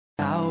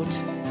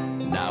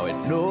Now it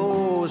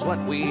knows what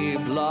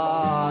we've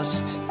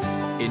lost.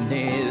 In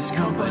his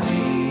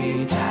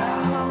company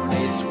town,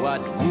 it's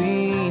what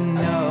we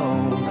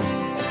know.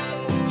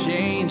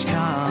 Change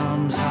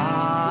comes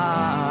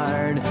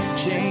hard,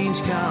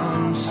 change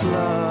comes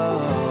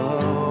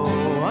slow,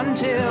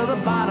 until the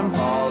bottom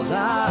falls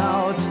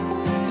out.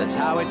 That's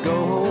how it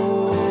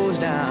goes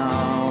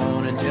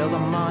down, until the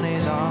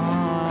money's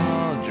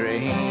all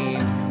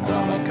drained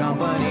from a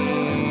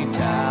company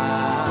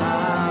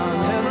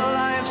town, till the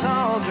life's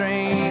all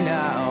drained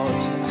out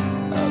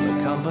of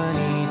a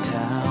company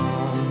town.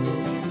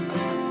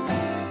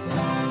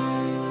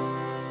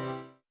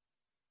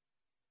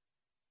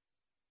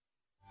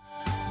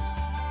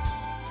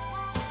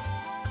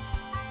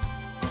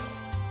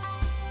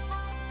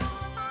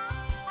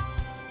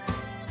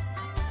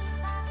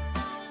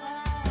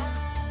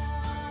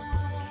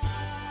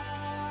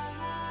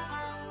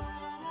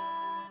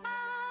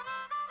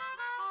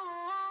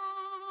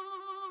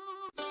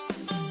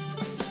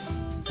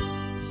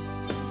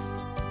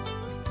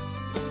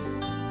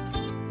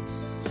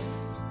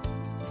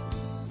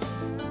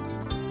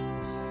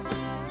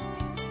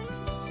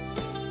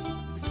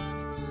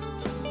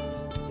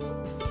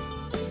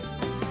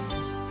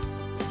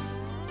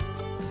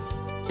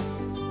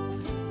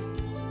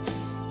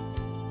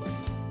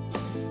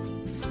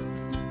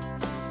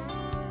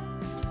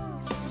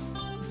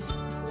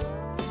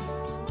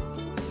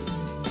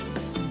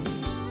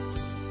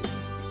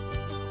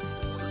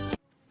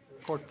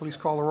 Clerk, please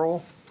call the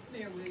roll.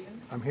 Mayor Williams.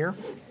 I'm here.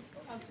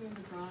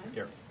 Councilmember Grimes.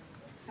 Here.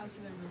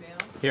 Councilmember Vale.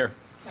 Here.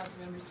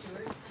 Councilmember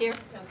Stewart. Here.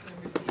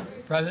 Councilmember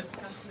Stevens. Present.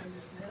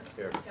 Councilmember Smith.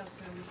 Here.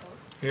 Councilmember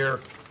Schultz. Here.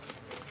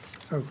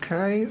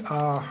 Okay,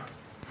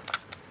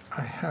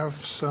 I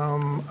have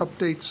some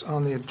updates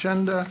on the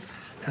agenda,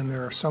 and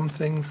there are some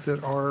things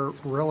that are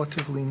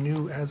relatively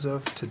new as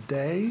of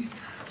today.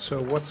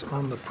 So what's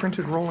on the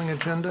printed rolling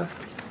agenda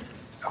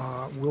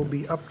will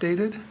be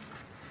updated.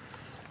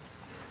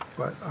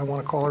 But I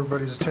want to call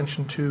everybody's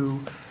attention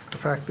to the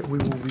fact that we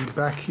will be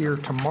back here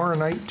tomorrow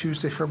night,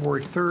 Tuesday,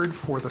 February 3rd,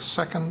 for the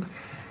second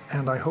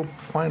and I hope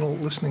final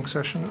listening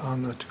session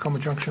on the Tacoma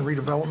Junction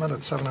redevelopment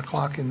at 7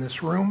 o'clock in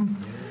this room.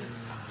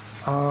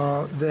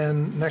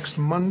 Then next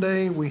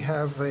Monday, we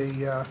have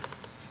a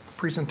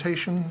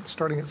presentation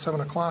starting at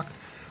 7 o'clock,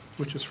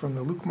 which is from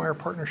the Lukemire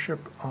Partnership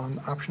on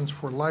options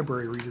for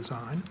library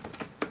redesign.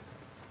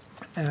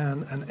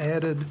 And an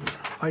added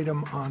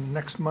item on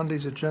next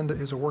Monday's agenda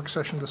is a work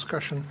session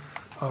discussion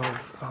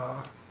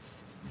of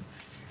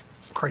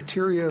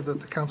criteria that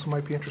the council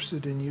might be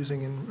interested in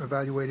using in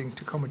evaluating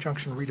Tacoma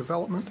Junction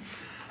redevelopment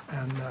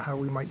and how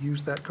we might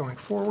use that going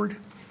forward.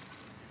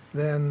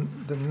 Then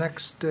the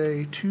next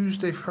day,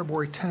 Tuesday,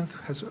 February 10th,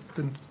 has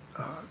been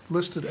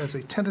listed as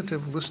a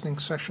tentative listening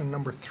session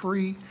number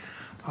 3.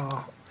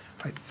 I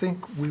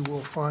think we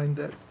will find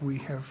that we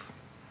have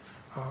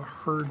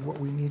heard what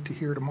we need to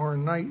hear tomorrow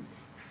night.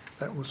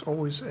 That was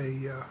always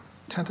a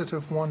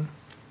tentative one,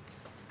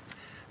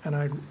 and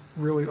I'd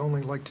really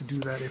only like to do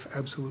that if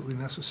absolutely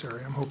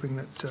necessary. I'm hoping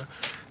that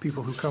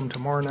people who come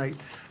tomorrow night,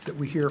 that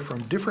we hear from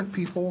different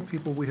people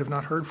we have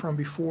not heard from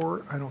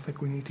before. I don't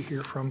think we need to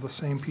hear from the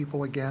same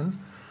people again.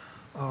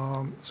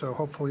 So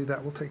hopefully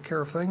that will take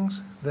care of things.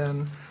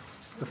 Then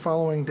the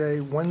following day,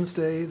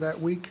 Wednesday that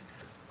week,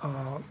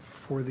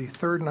 for the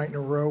third night in a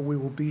row, we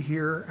will be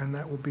here, and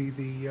that will be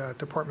the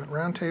department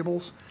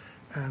roundtables,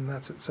 and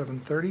that's at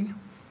 7:30.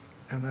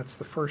 And that's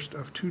the first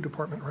of 2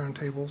 department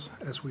roundtables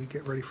as we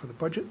get ready for the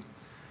budget.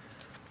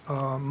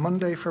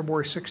 Monday,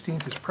 February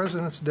 16th is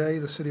President's Day.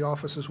 The city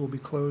offices will be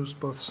closed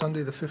both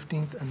Sunday the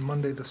 15th and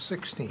Monday the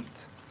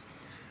 16th.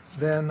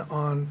 Then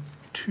on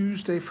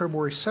Tuesday,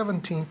 February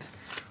 17th,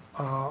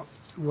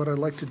 what I'd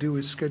like to do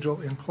is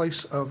schedule, in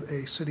place of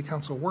a city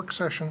council work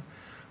session,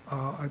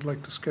 I'd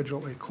like to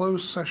schedule a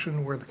closed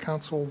session where the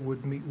council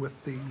would meet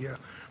with the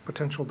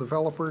potential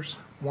developers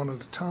one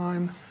at a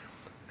time.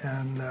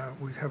 And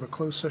we'd have a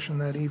closed session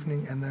that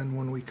evening, and then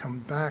when we come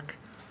back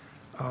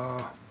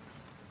on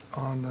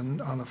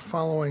the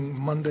following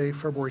Monday,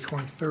 February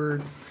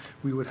 23rd,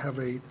 we would have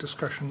a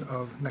discussion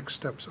of next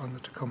steps on the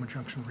Tacoma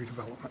Junction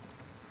redevelopment.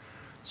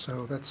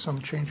 So that's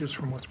some changes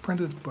from what's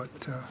printed, but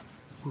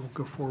we'll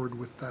go forward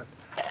with that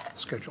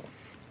schedule.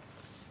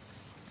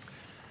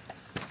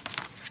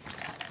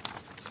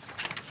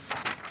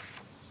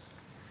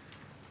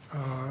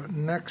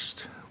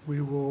 Next,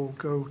 we will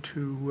go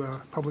to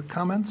public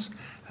comments,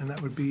 and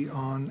that would be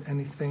on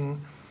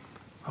anything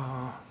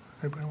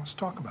anybody wants to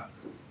talk about.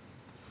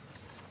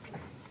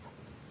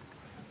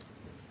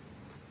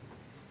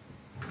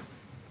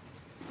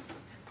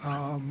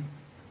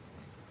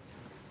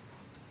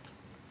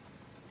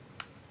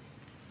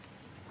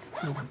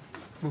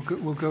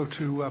 We'll go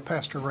to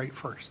Pastor Wright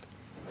first.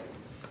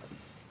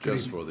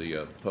 Just for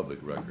the public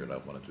record, I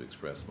wanted to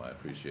express my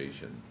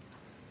appreciation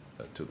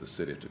to the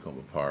city of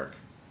Tacoma Park,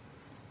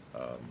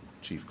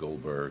 Chief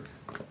Goldberg,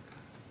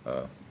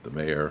 the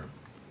mayor,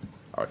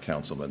 our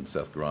councilman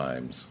Seth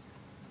Grimes,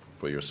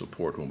 for your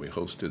support when we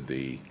hosted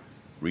the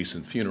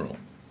recent funeral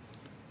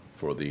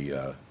for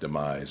the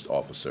demised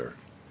officer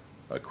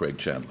Craig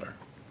Chandler.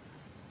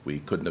 We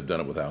couldn't have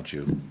done it without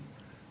you.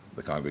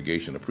 The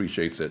congregation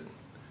appreciates it,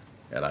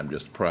 and I'm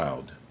just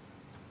proud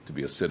to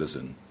be a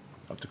citizen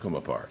of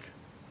Takoma Park.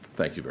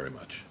 Thank you very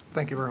much.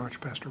 Thank you very much,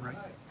 Pastor Wright.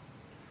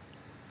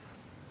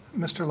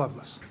 Mr.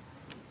 Lovelace.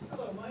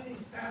 Hello, my name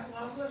is Pat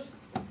Lovelace.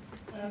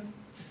 I'm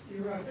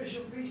your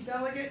official peace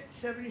delegate,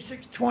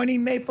 7620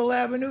 Maple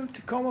Avenue,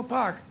 Takoma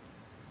Park.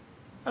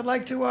 I'd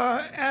like to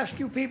ask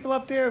you people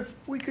up there if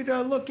we could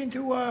look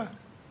into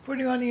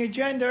putting on the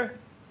agenda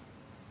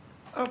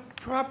a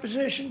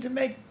proposition to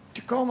make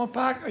Takoma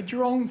Park a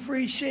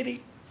drone-free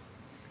city,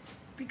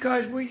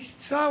 because we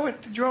saw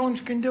what the drones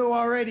can do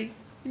already.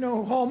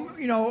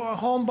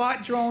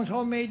 Home-bought drones,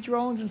 homemade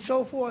drones, and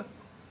so forth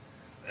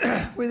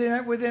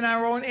within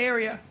our own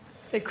area.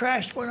 They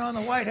crashed one on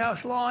the White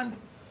House lawn,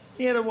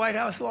 near the White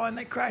House lawn.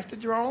 They crashed a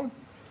drone,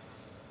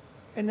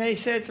 and they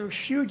said it's a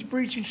huge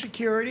breach in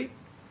security.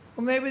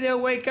 Well, maybe they'll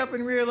wake up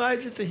and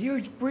realize it's a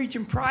huge breach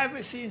in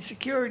privacy and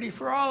security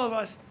for all of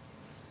us.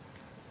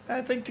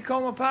 I think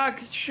Takoma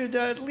Park should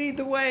lead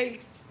the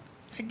way,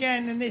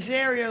 again, in this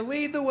area,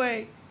 lead the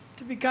way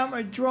to become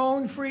a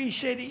drone-free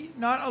city,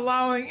 not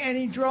allowing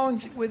any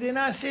drones within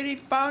our city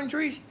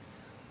boundaries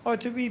or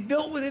to be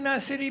built within our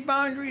city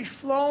boundaries,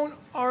 flown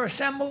or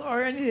assembled,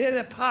 or any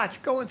other parts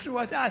going through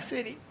our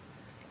city,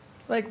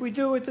 like we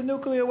do with the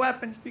nuclear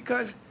weapons,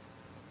 because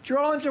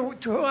drones are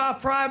to our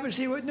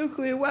privacy what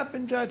nuclear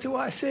weapons are to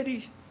our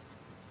cities.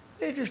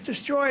 They're just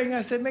destroying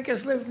us. They make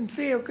us live in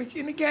fear.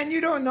 And again,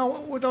 you don't know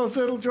what those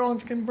little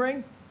drones can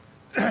bring.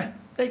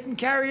 They can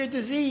carry a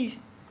disease.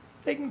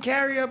 They can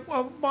carry a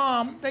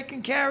bomb. They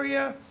can carry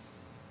a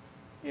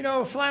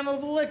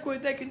flammable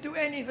liquid. They can do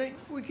anything.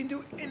 We can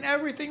do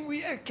everything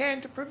we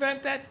can to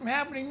prevent that from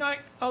happening, not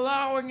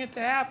allowing it to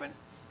happen.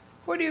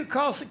 What do you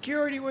call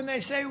security when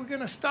they say we're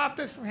going to stop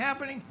this from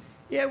happening?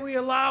 Yeah, we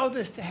allow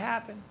this to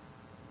happen.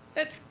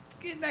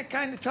 Isn't that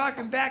kind of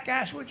talking back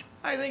asswards?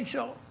 I think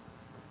so.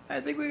 I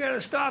think we got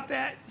to stop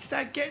that and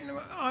start getting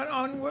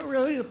on what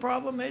really the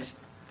problem is.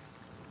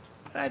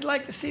 And I'd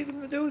like to see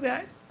them do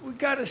that. We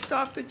got to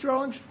stop the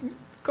drones from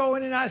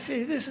going in our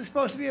city. This is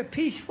supposed to be a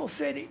peaceful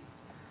city,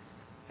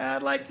 and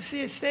I'd like to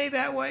see it stay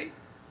that way.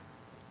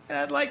 And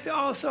I'd like to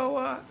also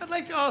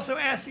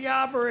ask the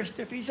arborist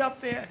if he's up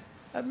there.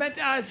 I've meant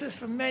to ask this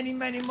for many,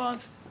 many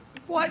months.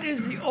 What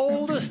is the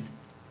oldest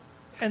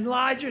and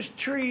largest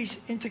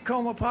trees in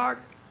Takoma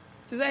Park?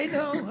 Do they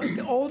know what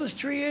the oldest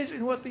tree is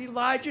and what the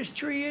largest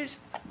tree is?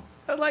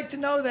 I'd like to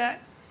know that.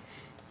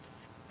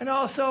 And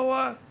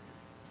also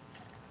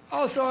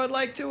I'd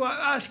like to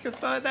ask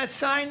if that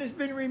sign has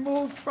been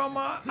removed from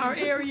our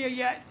area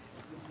yet.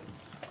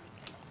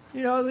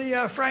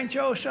 The Frank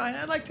Joe sign.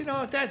 I'd like to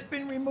know if that's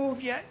been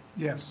removed yet.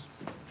 Yes.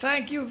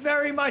 Thank you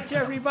very much,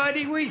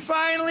 everybody. We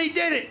finally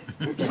did it.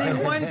 See,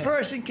 one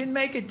person can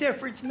make a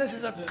difference, and this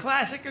is a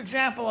classic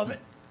example of it.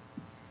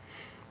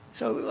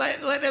 So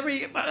let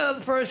every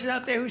other person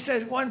out there who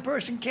says one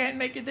person can't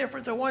make a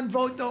difference or one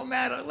vote don't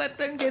matter, let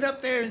them get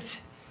up there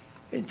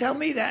and tell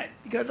me that,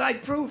 because I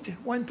proved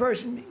one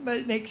person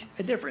makes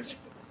a difference.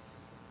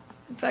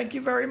 And thank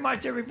you very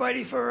much,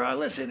 everybody, for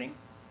listening.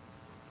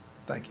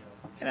 Thank you.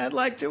 And I'd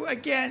like to,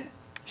 again,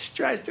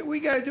 stress that we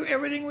got to do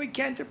everything we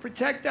can to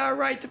protect our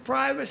right to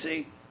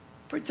privacy,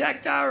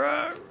 protect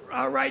our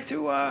right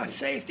to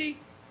safety,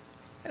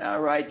 and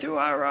our right to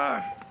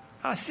our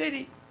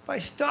city by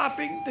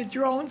stopping the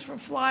drones from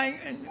flying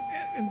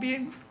and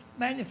being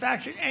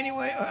manufactured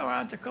anywhere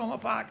around Takoma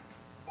Park.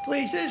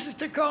 Please, this is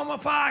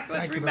Takoma Park.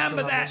 Let's Thank you, Mr.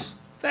 remember that. Lovelace.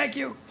 Thank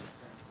you.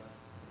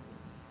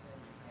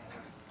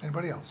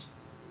 Anybody else?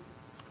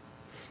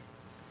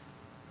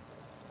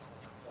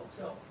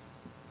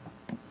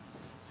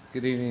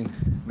 Good evening,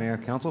 Mayor,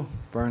 Council.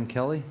 Vern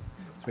Kelly,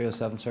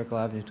 307 Circle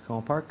Avenue,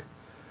 Takoma Park.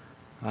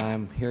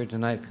 I'm here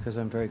tonight because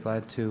I'm very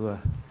glad to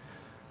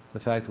the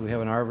fact that we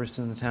have an arborist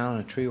in the town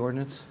and a tree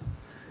ordinance,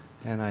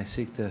 and I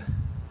seek to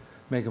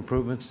make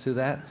improvements to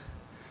that.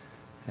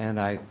 And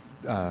I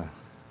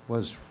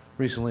was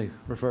recently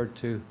referred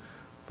to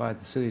by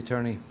the city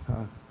attorney,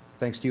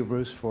 thanks to you,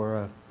 Bruce,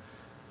 for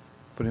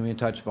putting me in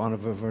touch on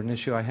an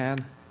issue I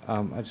had.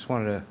 I just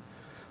wanted to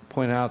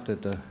point out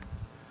that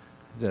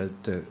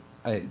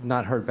I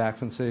not heard back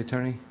from the city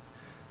attorney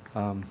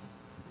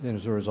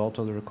as a result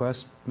of the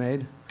request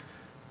made,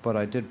 but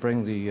I did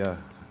bring the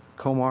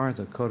COMAR,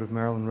 the Code of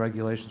Maryland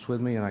Regulations,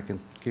 with me, and I can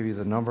give you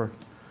the number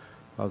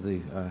of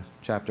the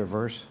chapter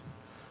verse.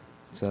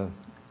 It's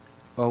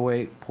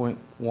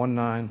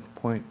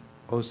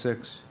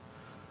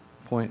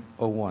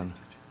 08.19.06.01,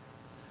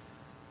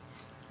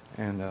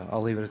 and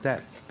I'll leave it at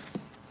that.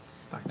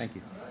 Thanks. Thank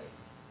you.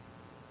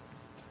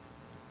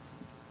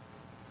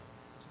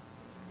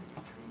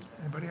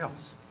 Anybody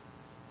else?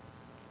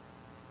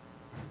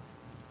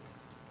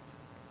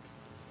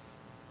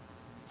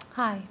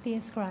 Hi, Thea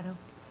Scarrato.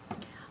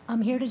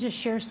 I'm here to just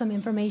share some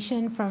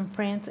information from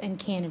France and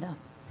Canada.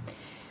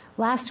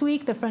 Last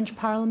week, the French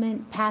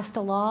Parliament passed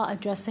a law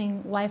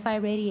addressing Wi-Fi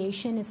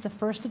radiation. It's the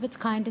first of its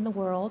kind in the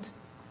world.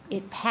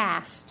 It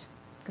passed,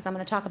 because I'm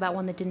going to talk about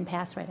one that didn't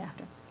pass right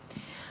after.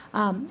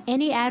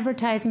 Any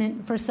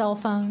advertisement for cell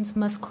phones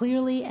must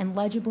clearly and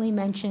legibly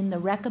mention the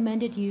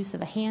recommended use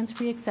of a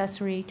hands-free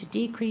accessory to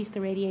decrease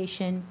the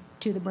radiation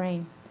to the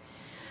brain.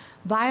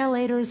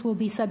 Violators will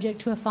be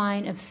subject to a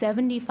fine of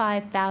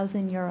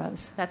 75,000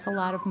 euros. That's a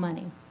lot of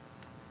money.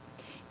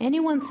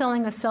 Anyone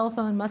selling a cell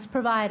phone must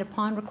provide,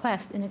 upon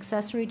request, an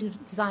accessory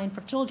designed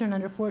for children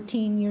under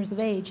 14 years of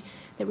age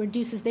that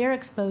reduces their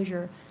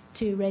exposure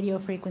to radio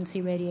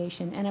frequency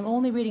radiation. And I'm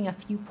only reading a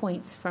few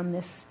points from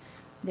this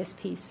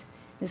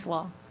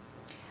law.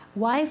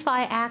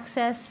 Wi-Fi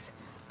access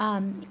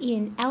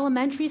in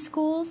elementary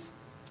schools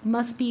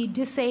must be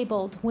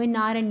disabled when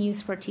not in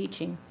use for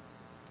teaching.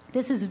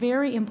 This is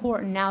very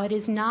important. Now, it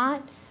is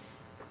not.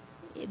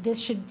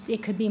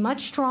 It could be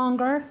much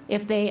stronger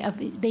if they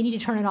need to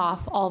turn it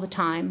off all the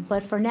time.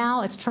 But for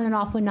now, it's turn it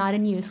off when not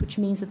in use, which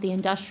means that the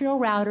industrial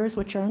routers,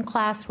 which are in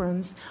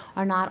classrooms,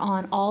 are not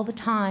on all the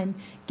time,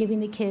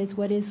 giving the kids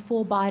what is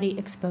full body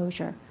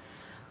exposure.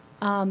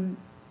 6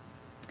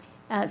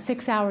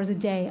 hours a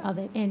day of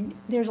it. And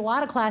there's a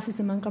lot of classes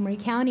in Montgomery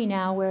County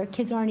now where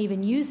kids aren't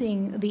even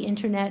using the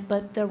internet,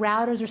 but the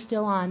routers are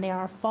still on. They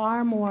are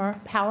far more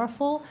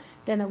powerful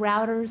than the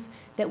routers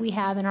that we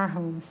have in our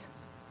homes.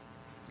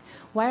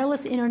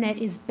 Wireless internet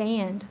is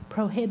banned,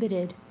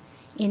 prohibited,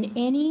 in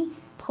any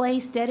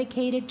place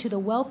dedicated to the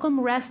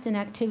welcome, rest, and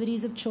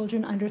activities of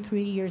children under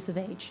 3 years of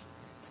age.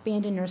 It's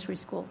banned in nursery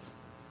schools.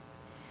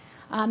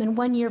 And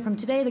 1 year from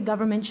today, the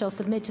government shall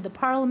submit to the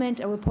Parliament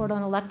a report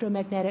on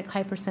electromagnetic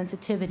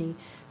hypersensitivity.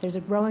 There's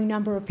a growing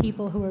number of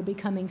people who are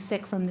becoming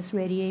sick from this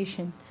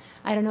radiation.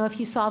 I don't know if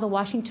you saw the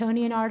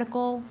Washingtonian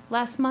article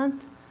last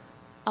month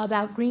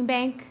about Green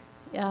Bank.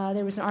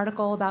 There was an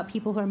article about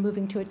people who are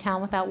moving to a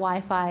town without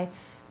Wi-Fi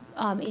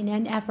in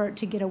an effort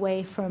to get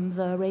away from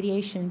the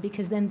radiation,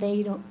 because then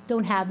they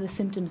don't have the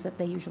symptoms that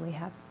they usually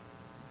have.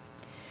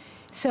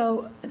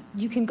 So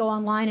you can go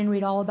online and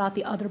read all about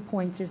the other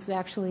points. There's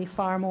actually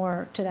far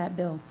more to that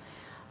bill.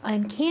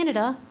 In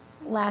Canada,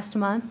 last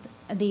month,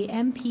 the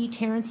MP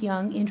Terrence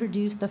Young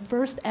introduced the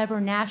first ever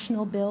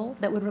national bill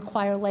that would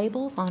require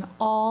labels on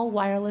all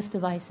wireless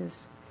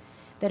devices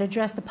that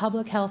address the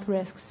public health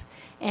risks.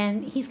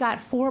 And he's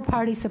got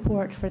four-party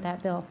support for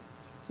that bill.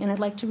 And I'd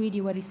like to read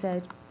you what he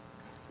said.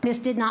 This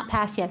did not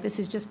pass yet. This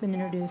has just been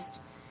introduced.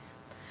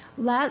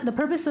 The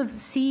purpose of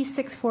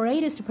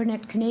C648 is to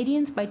protect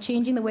Canadians by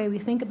changing the way we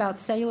think about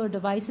cellular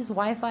devices,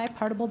 Wi-Fi,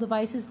 portable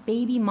devices,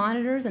 baby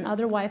monitors, and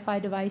other Wi-Fi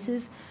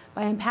devices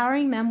by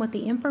empowering them with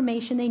the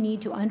information they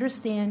need to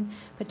understand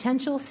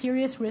potential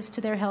serious risk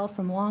to their health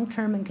from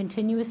long-term and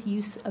continuous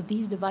use of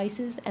these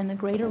devices and the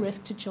greater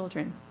risk to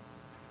children.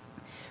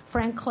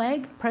 Frank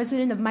Clegg,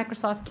 president of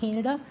Microsoft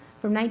Canada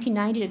from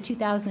 1990 to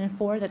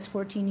 2004, that's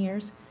 14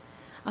 years,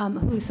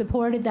 who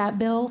supported that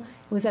bill,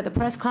 was at the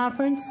press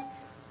conference.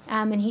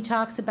 And he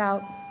talks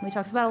about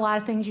a lot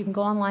of things. You can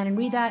go online and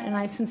read that. And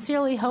I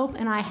sincerely hope,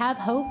 and I have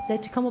hope,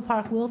 that Tacoma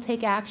Park will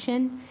take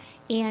action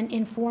and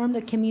inform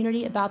the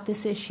community about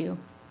this issue.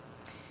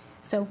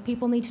 So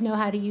people need to know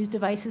how to use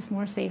devices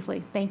more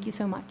safely. Thank you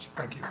so much.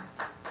 Thank you.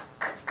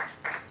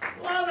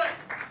 Love it!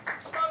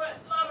 Love it!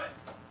 Love it!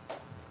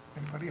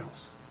 Anybody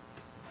else?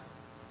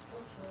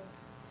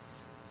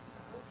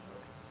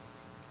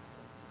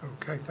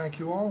 Okay, thank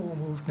you all. We'll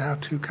move now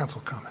to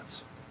council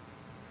comments.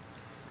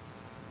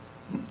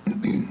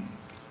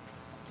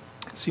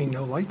 Seeing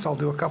no lights, I'll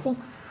do a couple.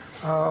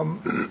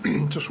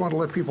 Just want to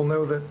let people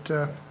know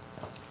that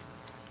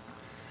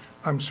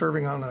I'm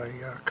serving on a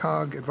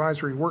COG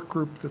advisory work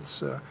group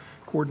that's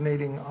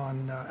coordinating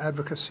on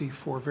advocacy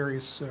for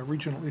various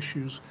regional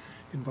issues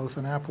in both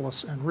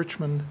Annapolis and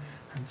Richmond.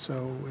 And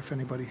so if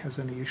anybody has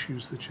any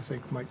issues that you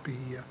think might be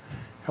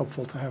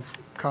helpful to have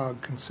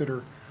COG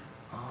consider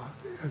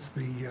as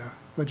the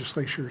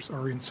legislatures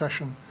are in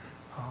session,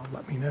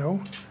 let me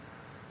know.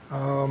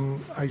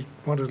 I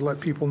wanted to let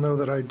people know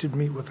that I did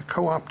meet with the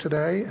co-op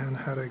today and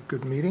had a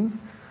good meeting.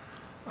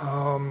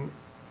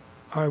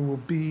 I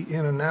will be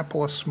in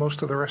Annapolis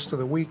most of the rest of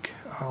the week.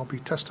 I'll be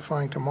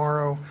testifying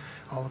tomorrow.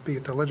 I'll be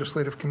at the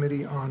Legislative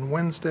Committee on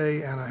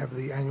Wednesday, and I have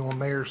the annual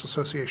Mayors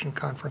Association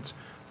Conference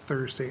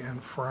Thursday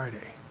and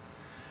Friday.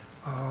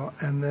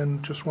 And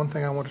then just one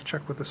thing I want to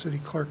check with the city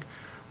clerk.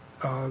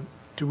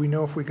 Do we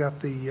know if we got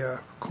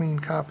the clean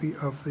copy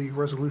of the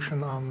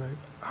resolution on the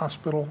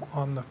hospital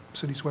on the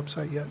city's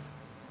website yet?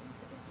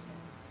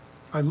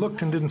 I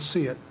looked and didn't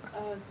see it.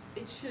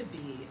 It should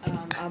be.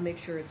 I'll make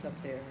sure it's up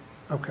there.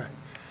 Okay.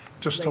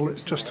 Later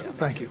tonight,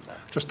 Thank you.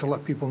 Just to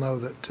let people know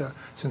that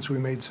since we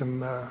made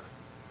some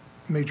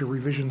major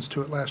revisions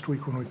to it last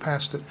week when we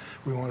passed it,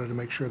 we wanted to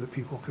make sure that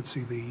people could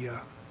see the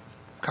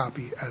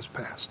copy as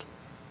passed.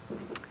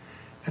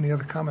 Any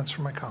other comments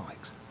from my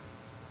colleagues?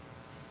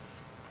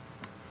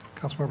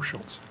 Councilmember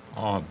Schultz.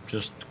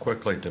 Just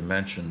quickly to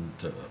mention,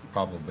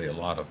 probably a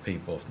lot of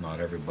people, if not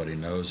everybody,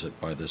 knows it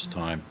by this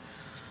time,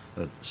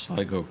 that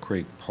Sligo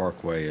Creek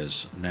Parkway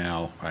is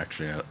now,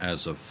 actually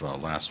as of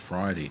last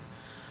Friday,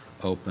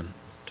 open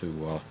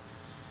to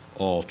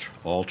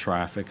all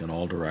traffic in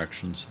all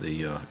directions.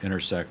 The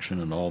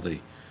intersection and all the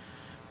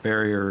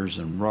barriers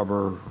and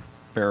rubber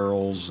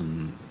barrels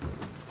and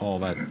all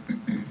that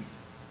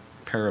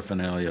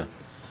paraphernalia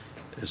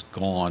is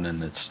gone,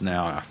 and it's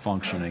now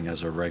functioning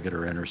as a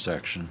regular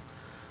intersection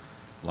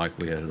like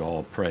we had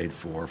all prayed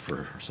for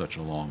such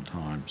a long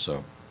time.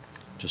 So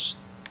just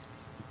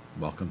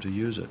welcome to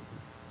use it.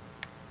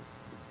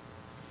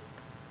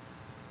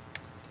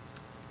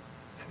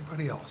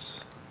 Anybody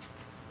else?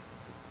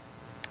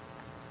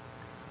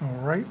 All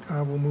right,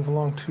 we'll move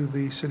along to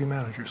the city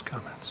manager's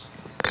comments.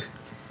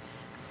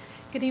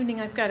 Good evening.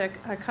 I've got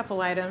a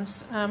couple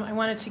items. I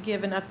wanted to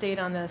give an update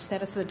on the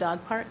status of the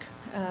dog park.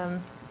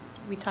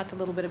 We talked a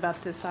little bit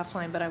about this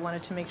offline, but I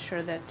wanted to make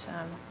sure that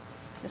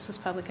this was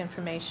public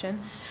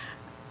information.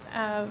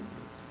 I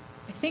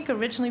think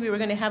originally we were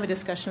going to have a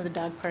discussion of the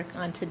dog park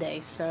on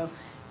today, so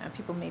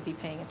people may be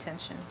paying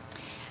attention.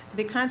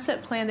 The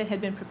concept plan that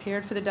had been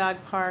prepared for the dog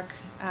park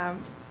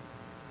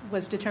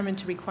was determined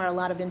to require a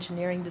lot of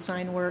engineering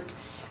design work,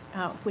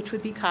 which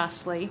would be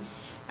costly,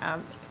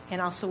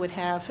 and also would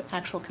have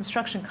actual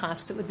construction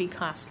costs that would be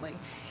costly.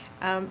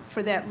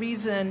 For that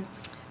reason,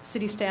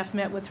 city staff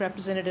met with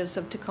representatives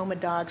of Tacoma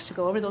Dogs to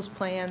go over those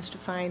plans, to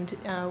find,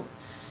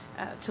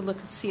 to look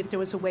and see if there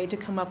was a way to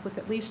come up with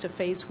at least a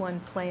phase one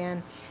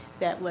plan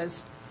that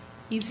was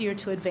easier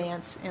to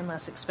advance and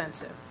less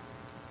expensive.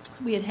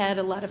 We had had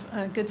a lot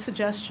of good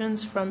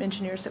suggestions from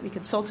engineers that we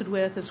consulted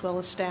with, as well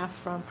as staff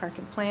from Park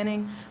and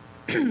Planning,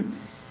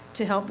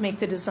 to help make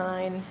the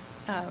design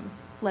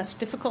less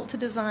difficult to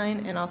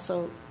design and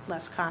also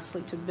less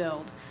costly to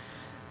build.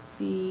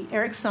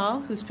 Eric Saul,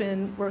 who's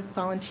been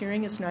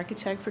volunteering as an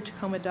architect for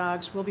Tacoma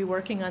Dogs, will be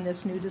working on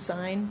this new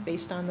design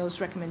based on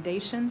those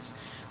recommendations.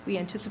 We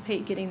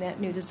anticipate getting that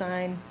new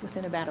design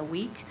within about a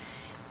week.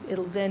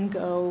 It'll then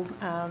go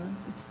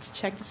to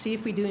check to see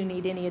if we do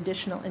need any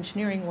additional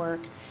engineering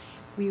work.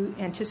 We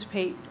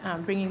anticipate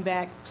bringing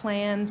back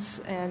plans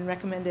and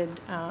recommended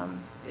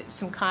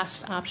some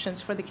cost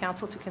options for the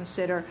council to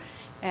consider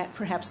at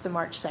perhaps the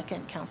March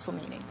 2nd council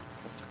meeting.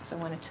 So I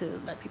wanted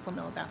to let people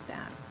know about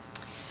that.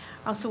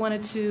 I also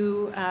wanted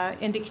to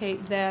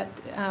indicate that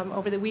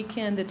over the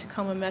weekend, the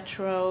Tacoma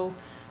Metro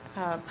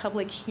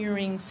public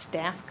hearing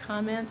staff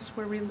comments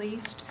were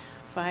released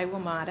by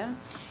WMATA.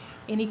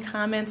 Any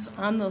comments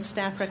on those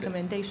staff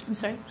recommendations? I'm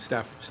sorry?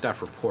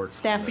 Staff report.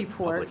 Staff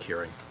report. Public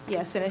hearing.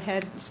 Yes, and it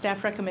had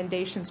staff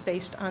recommendations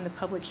based on the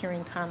public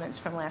hearing comments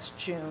from last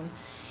June.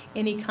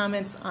 Any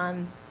comments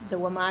on the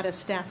WMATA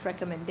staff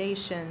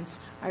recommendations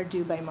are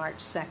due by March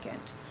 2nd.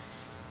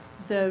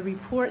 The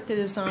report that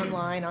is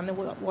online on the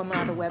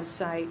WMATA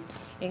website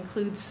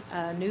includes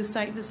a new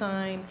site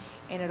design,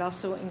 and it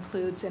also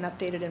includes an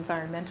updated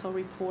environmental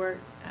report,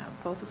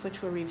 both of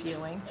which we're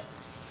reviewing.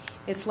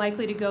 It's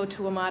likely to go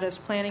to WMATA's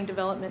Planning,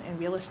 Development, and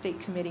Real Estate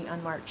Committee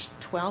on March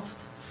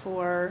 12th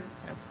for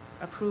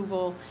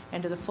approval,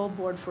 and to the full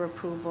board for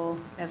approval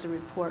as a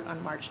report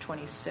on March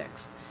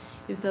 26th.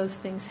 If those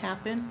things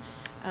happen,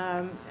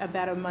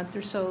 about a month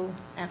or so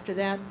after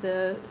that,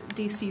 the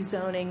DC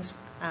zoning's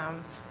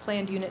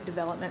planned unit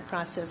development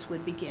process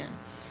would begin.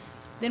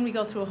 Then we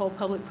go through a whole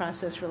public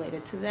process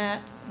related to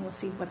that, and we'll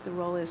see what the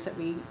role is that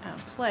we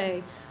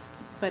play,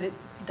 but it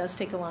does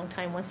take a long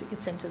time once it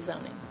gets into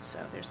zoning, so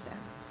there's that.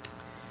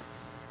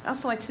 I'd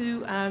also like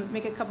to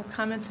make a couple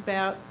comments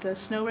about the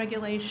snow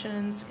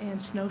regulations and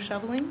snow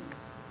shoveling.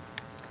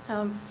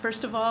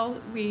 First of all,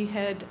 we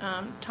had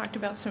talked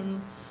about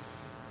kind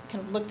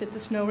of looked at the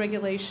snow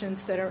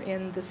regulations that are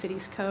in the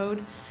city's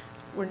code.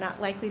 We're not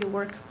likely to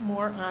work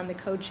more on the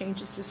code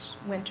changes this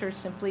winter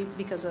simply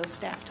because of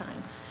staff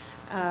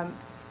time.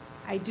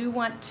 I do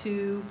want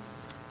to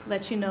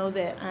let you know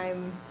that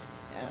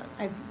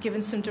I've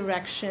given some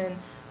direction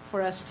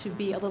for us to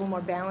be a little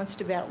more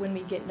balanced about when we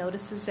get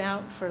notices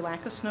out for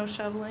lack of snow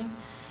shoveling.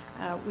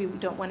 We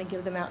don't want to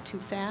give them out too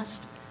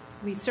fast.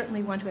 We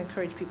certainly want to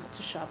encourage people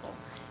to shovel.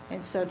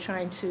 And so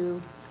trying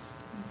to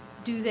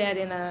do that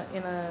in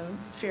a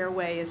fair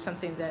way is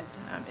something that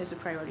is a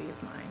priority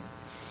of mine.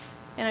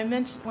 And I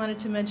wanted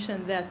to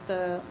mention that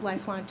the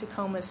Lifelong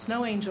Tacoma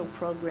Snow Angel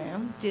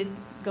program did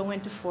go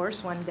into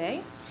force one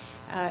day.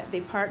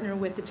 They partner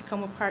with the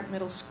Tacoma Park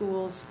Middle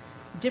School's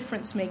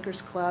Difference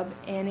Makers Club,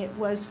 and it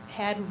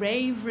had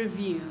rave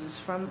reviews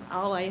from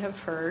all I have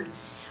heard.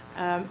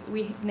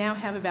 We now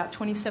have about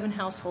 27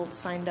 households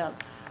signed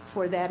up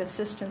for that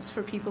assistance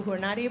for people who are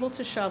not able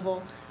to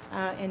shovel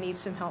and need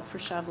some help for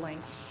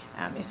shoveling.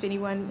 If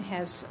anyone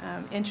has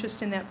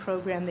interest in that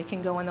program, they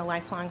can go on the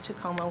Lifelong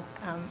Tacoma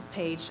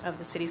page of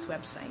the city's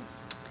website.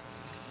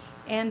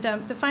 And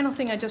the final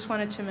thing I just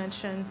wanted to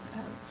mention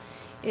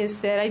is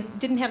that I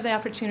didn't have the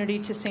opportunity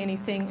to say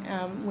anything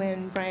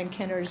when Brian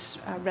Kenner's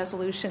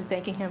resolution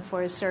thanking him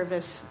for his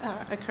service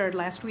occurred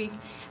last week.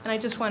 And I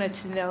just wanted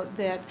to note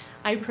that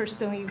I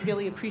personally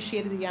really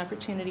appreciated the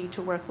opportunity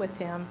to work with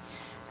him.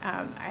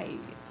 I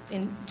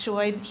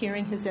enjoyed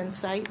hearing his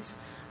insights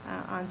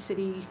on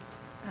city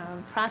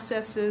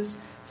processes,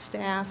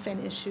 staff,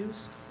 and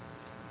issues.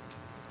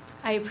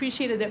 I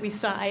appreciated that we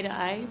saw eye to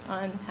eye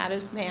on how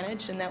to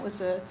manage, and that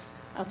was a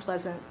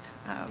pleasant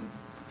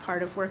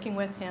part of working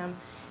with him.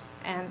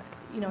 And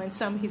in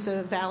sum, he's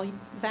a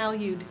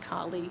valued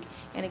colleague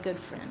and a good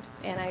friend,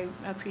 and I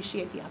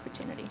appreciate the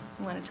opportunity.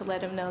 I wanted to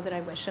let him know that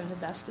I wish him the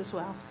best as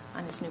well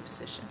on his new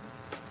position.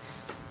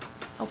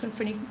 Open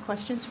for any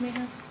questions you may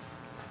have.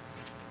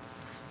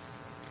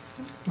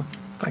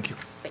 Thank you.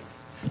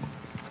 Thanks.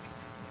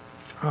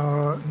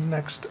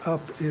 Next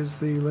up is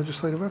the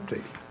legislative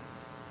update.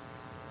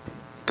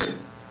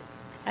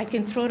 I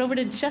can throw it over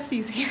to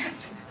Jesse's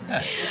hands.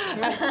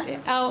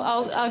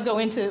 I'll go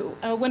into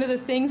one of the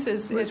things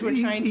is we're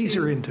trying to ease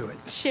her into it.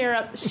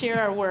 share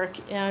our work.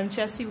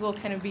 Jesse will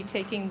kind of be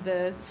taking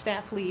the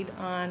staff lead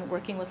on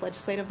working with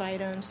legislative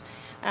items.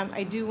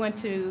 I do want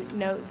to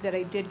note that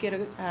I did get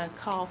a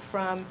call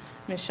from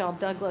Michelle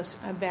Douglas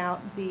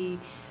about the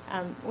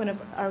one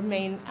of our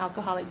main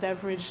alcoholic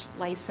beverage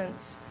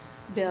license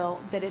bill,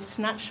 that it's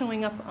not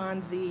showing up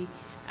on the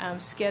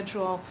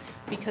schedule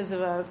because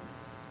of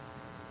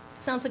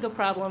sounds like a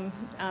problem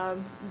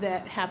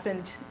that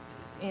happened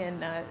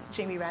in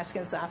Jamie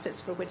Raskin's office,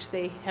 for which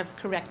they have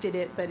corrected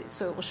it,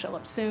 so it will show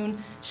up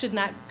soon. Should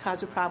not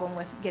cause a problem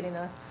with getting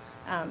the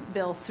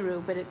bill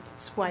through, but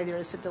it's why there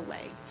is a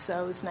delay.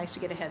 So it was nice to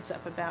get a heads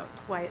up about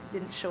why it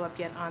didn't show up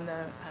yet on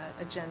the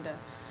agenda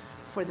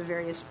for the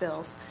various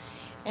bills.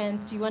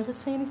 And do you want to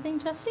say anything,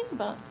 Jesse,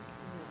 about?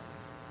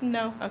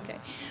 No? Okay.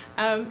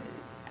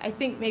 I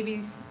think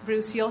maybe,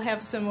 Bruce, you'll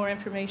have some more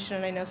information,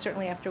 and I know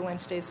certainly after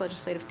Wednesday's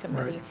legislative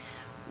committee.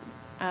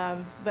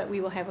 Right. But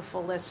we will have a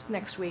full list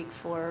next week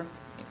for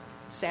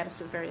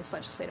status of various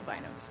legislative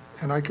items.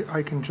 And I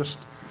can just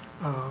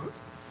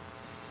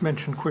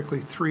mention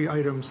quickly 3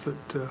 items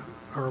that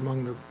are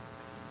among the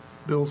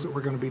bills that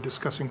we're going to be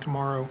discussing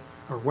tomorrow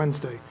or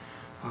Wednesday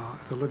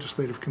at the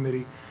legislative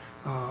committee.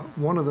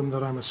 One of them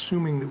that I'm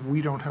assuming that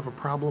we don't have a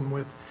problem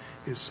with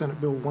is Senate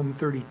Bill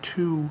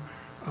 132,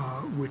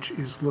 which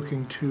is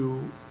looking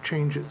to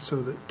change it so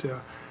that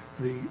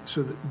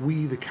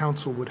we, the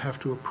council, would have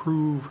to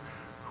approve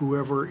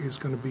whoever is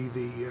going to be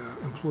the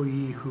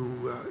employee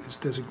who is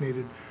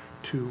designated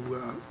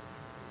to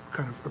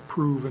kind of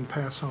approve and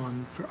pass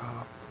on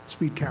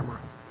speed camera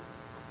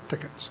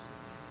tickets.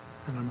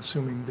 And I'm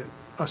assuming that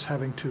us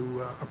having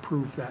to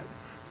approve that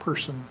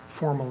person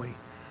formally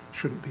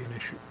shouldn't be an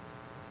issue.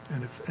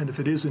 And if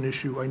it is an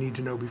issue, I need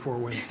to know before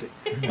Wednesday.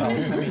 Well,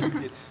 I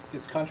mean,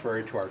 it's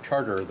contrary to our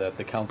charter that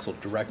the council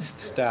directs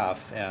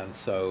staff, and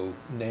so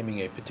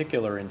naming a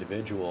particular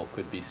individual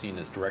could be seen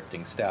as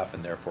directing staff,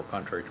 and therefore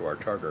contrary to our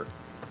charter.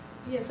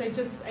 Yes, I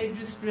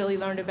just really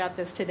learned about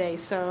this today,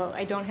 so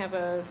I don't have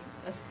a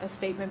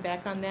statement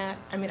back on that.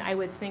 I mean, I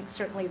would think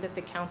certainly that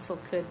the council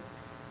could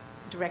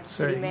direct the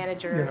city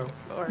manager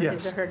or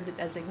his or her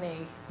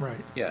designee.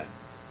 Right. Yeah.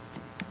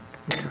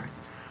 Okay.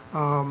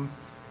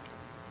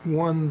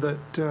 One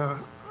that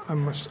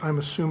I'm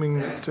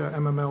assuming that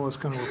MML is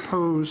going to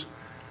oppose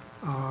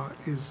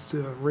is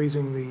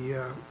raising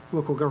the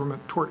local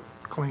government tort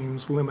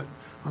claims limit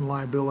on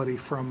liability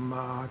from,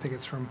 I think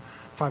it's from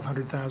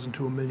 $500,000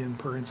 to $1 million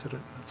per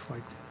incident. It's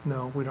like,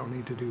 no, we don't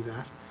need to do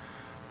that.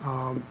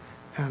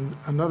 And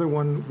another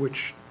one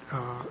which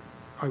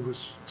I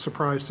was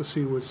surprised to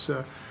see was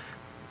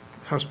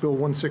House Bill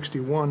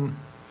 161,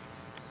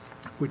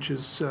 which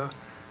is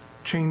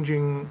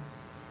changing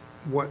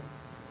what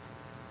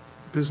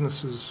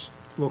businesses,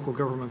 local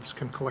governments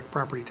can collect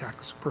property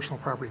tax, personal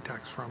property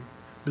tax from,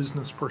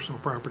 business personal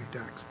property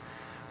tax.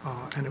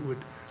 And it would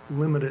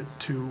limit it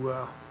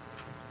to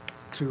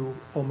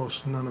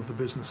almost none of the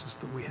businesses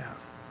that we have.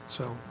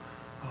 So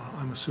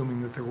I'm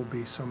assuming that there will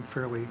be some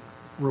fairly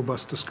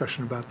robust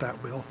discussion about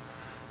that bill,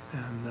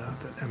 and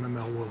that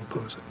MML will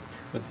oppose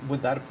it.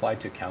 Would that apply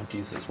to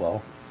counties as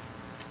well?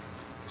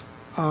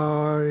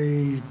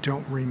 I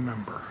don't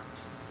remember.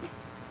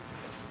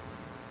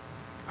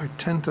 I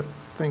tend to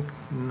think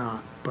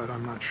not, but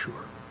I'm not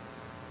sure.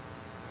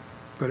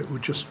 But it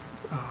would just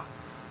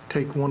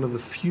take one of the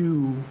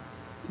few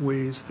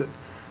ways that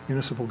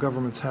municipal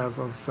governments have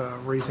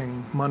of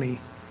raising money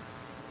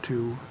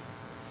to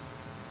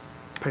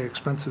pay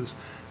expenses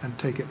and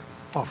take it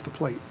off the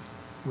plate.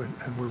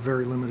 And we're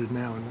very limited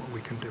now in what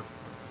we can do.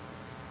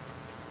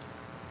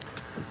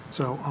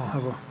 So I'll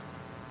have a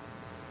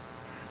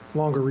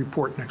longer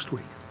report next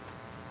week.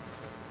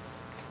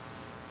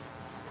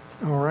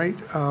 All right,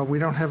 we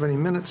don't have any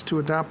minutes to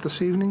adopt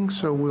this evening,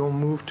 so we'll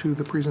move to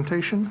the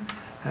presentation,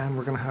 and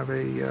we're going to have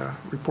a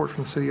report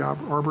from the city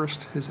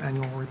arborist, his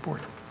annual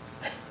report.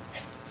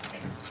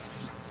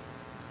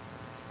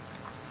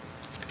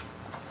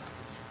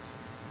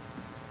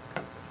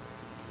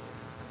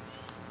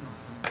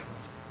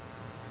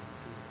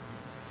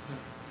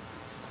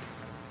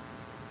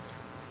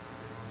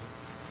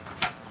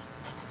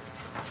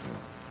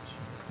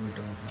 We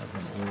don't have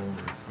an oral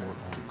report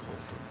on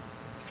Coulter,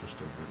 just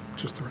a written.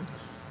 Just the written.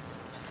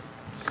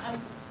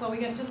 Well, we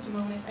got just a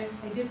moment.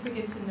 I did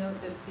forget to note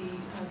that the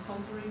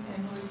Coulter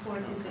annual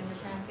report is in your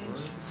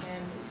package,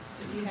 and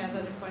if you have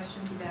other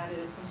questions about it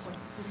at some point,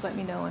 just let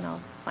me know and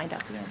I'll find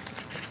out the answers.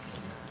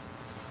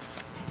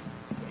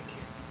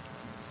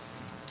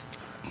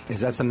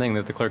 Is that something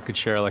that the clerk could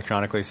share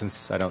electronically,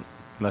 since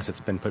unless it's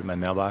been put in my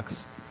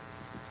mailbox?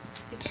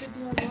 It should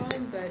be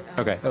online,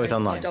 Okay. Oh, it's I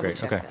online. double Great.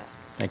 check Okay. that.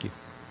 Thank you.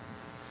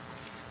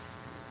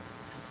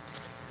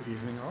 Good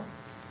evening, all.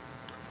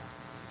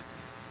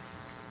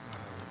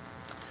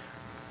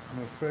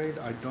 I'm afraid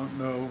I don't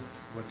know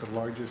what the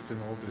largest and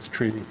oldest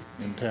tree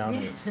in town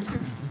is.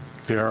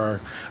 There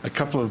are a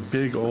couple of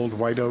big old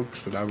white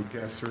oaks that I would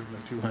guess are in the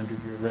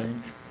 200-year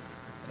range,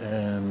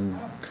 and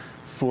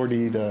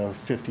 40 to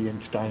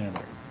 50-inch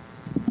diameter.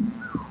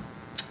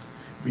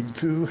 We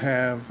do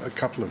have a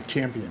couple of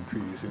champion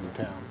trees in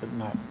town, but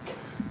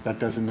that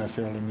doesn't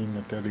necessarily mean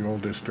that they're the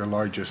oldest or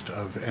largest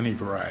of any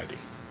variety.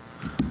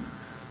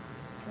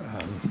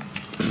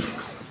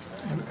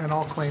 And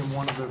I'll claim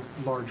one of the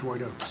large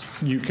white oaks.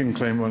 You can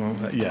claim one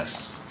on that,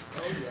 yes.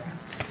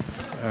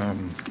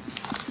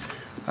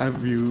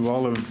 You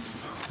all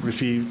have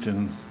received,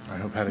 and I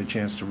hope had a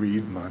chance to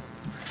read, my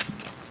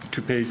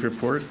two-page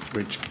report,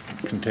 which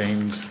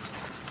contains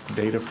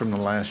data from the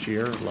last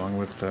year, along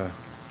with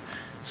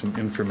some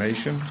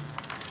information.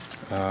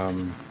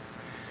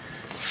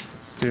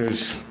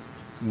 There's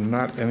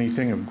not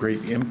anything of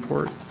great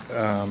import.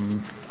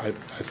 I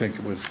think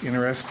it was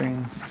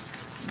interesting,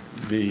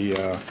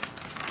 the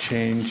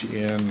change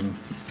in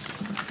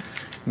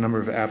number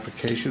of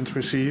applications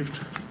received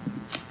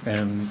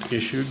and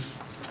issued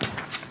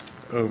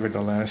over the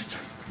last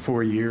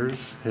 4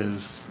 years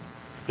has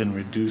been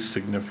reduced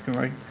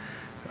significantly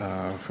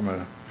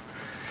let's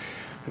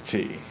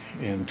see,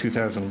 in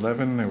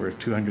 2011 there were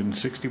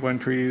 261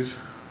 trees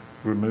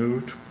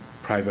removed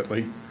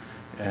privately,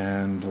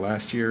 and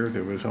last year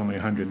there was only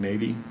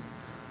 180,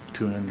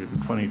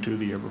 222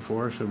 the year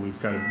before, so we've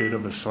got a bit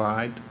of a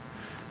slide.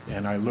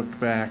 And I looked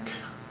back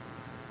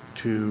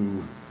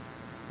to,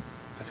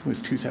 I think it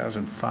was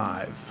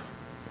 2005,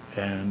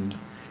 and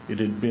it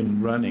had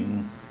been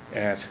running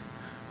at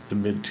the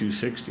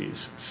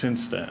mid-260s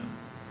since then.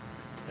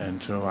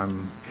 And so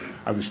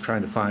I was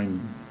trying to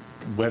find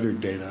weather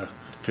data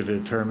to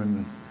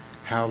determine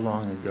how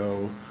long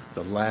ago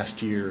the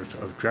last years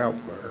of drought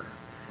were.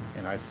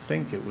 And I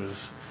think it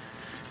was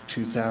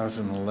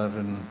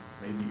 2011,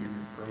 maybe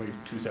early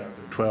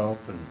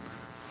 2012, and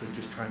so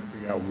just trying to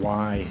figure out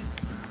why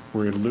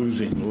we're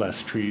losing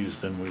less trees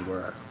than we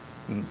were.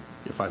 And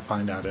if I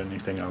find out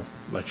anything, I'll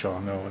let you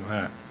all know on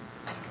that.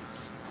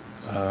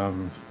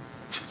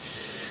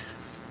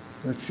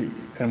 Let's see,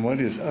 and what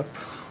is up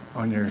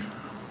on your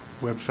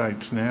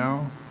websites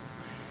now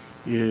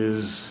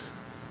is,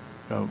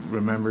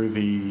 remember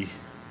the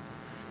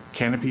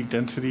canopy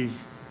density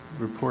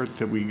report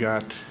that we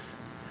got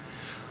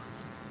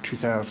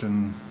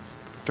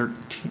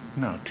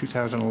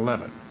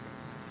 2011,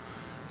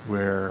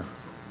 where,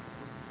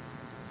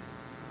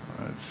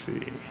 let's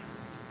see,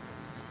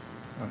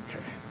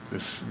 okay,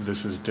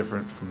 this is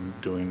different from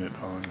doing it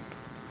on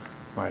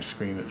my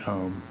screen at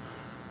home,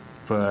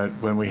 but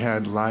when we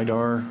had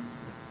LiDAR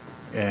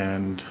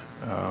and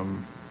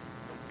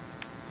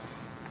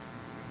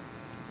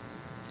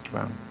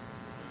well,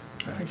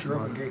 I think you're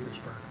up in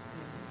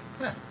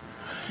Gaithersburg.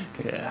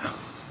 yeah.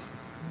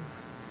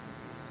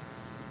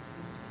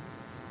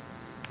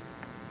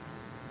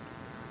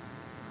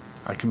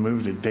 I can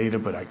move the data,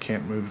 but I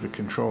can't move the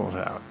controls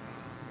out.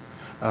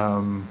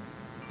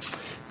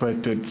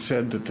 But it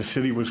said that the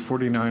city was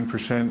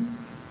 49%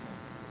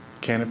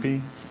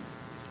 canopy,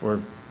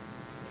 or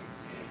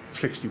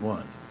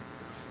 61,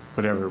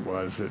 whatever it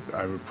was that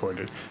I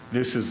reported.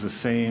 This is the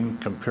same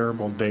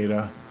comparable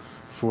data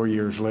 4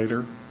 years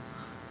later,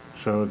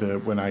 so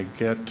that when I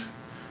get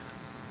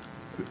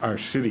our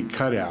city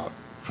cutout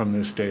from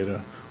this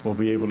data, we'll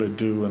be able to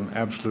do an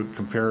absolute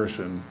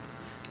comparison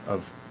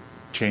of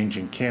change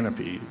in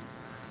canopy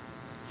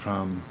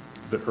from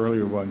the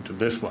earlier one to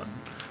this one.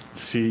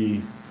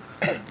 See,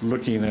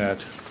 looking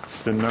at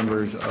the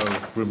numbers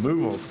of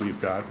removals we've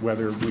got,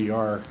 whether we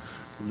are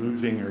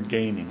losing or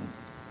gaining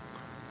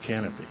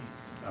canopy,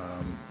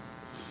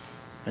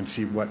 and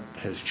see what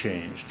has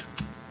changed.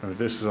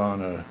 This is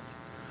on a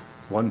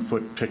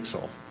 1-foot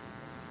pixel,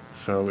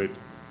 so it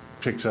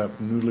picks up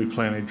newly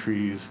planted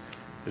trees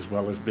as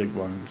well as big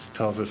ones,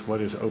 tells us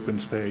what is open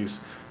space,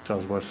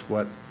 tells us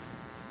what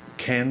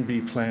can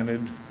be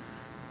planted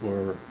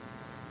or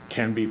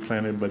can be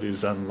planted but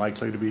is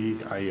unlikely to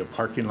be, i.e. a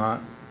parking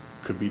lot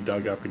could be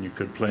dug up and you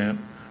could plant,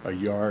 a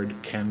yard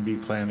can be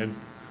planted.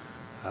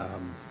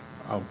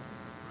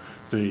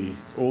 The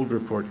old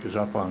report is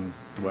up on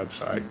the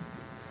website.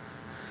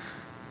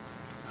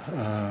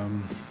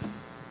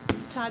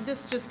 Todd,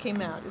 this just came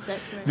out, is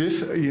that correct?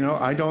 This,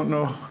 I don't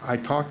know. I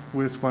talked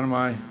with one of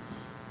my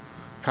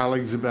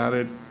colleagues about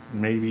it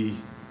maybe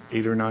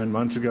 8 or 9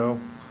 months ago,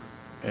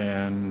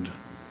 and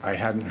I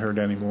hadn't heard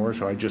any more,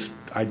 so I just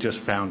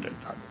found it.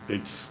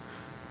 It's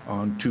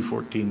on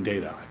 214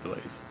 data, I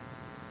believe.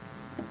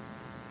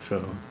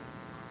 So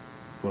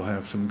we'll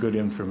have some good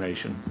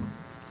information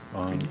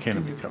on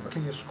canopy cover.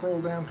 Can you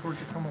scroll down toward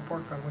Tacoma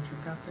Park on what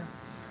you've got there?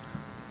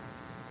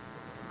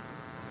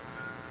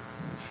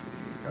 Let's see,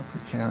 Upper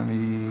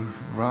County,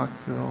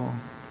 Rockville.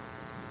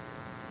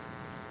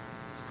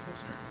 It's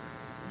closer.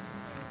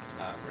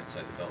 We're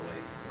inside the Beltway.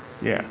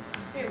 Yeah,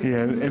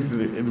 yeah. And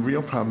the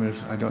real problem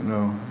is I don't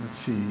know. Let's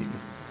see.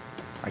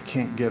 I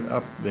can't get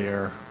up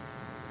there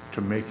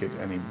to make it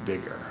any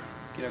bigger.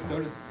 Go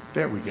to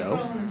There we Scroll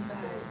go. on the side.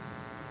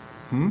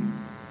 Hmm?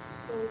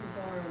 Scroll the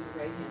bar on the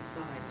right-hand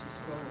side to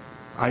scroll.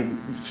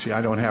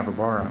 I don't have a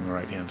bar on the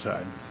right-hand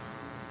side.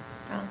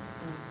 Oh.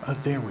 Oh,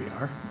 there we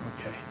are.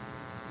 Okay.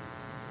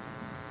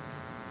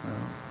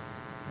 Oh,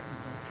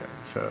 okay,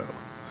 so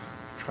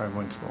let's try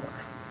once more.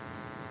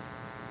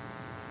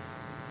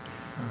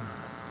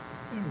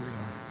 There we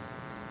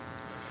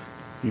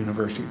are.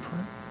 University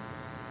Park.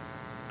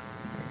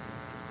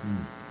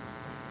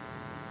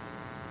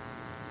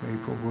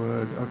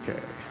 Maplewood,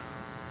 okay.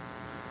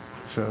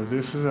 So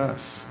this is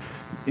us.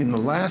 In the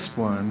last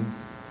one,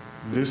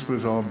 this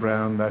was all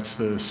brown. That's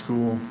the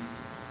school,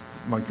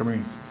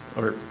 Montgomery,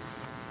 or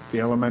the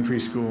elementary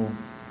school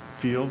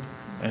field,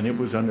 and it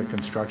was under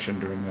construction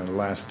during the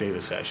last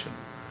data session.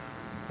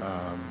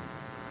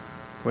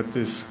 What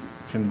this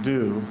can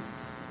do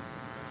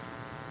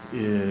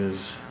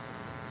is,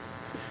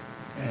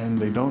 and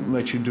they don't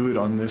let you do it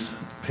on this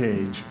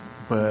page,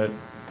 but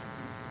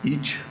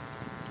each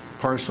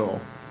parcel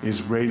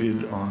is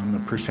rated on the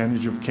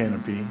percentage of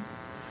canopy,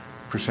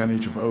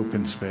 percentage of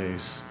open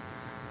space,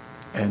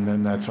 and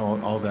then that's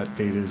all that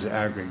data is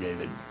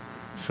aggregated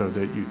so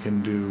that you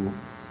can do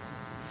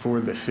for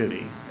the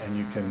city, and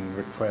you can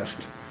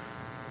request,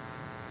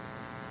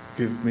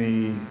 give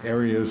me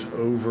areas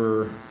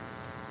over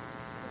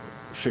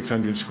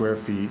 600 square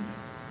feet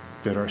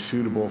that are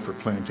suitable for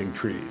planting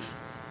trees,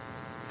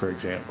 for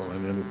example,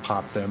 and it'll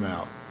pop them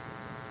out.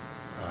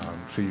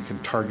 So you can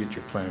target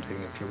your planting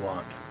if you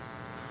want.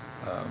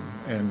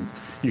 And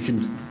you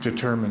can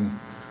determine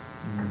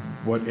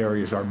what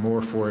areas are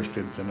more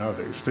forested than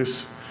others.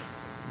 This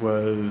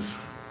was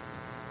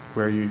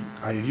where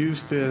I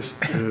used this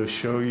to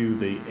show you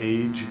the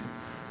age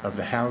of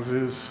the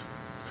houses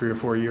 3 or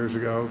 4 years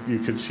ago. You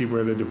could see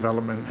where the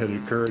development had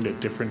occurred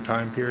at different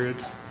time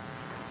periods.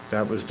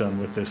 That was done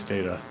with this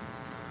data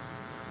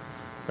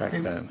back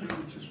And then.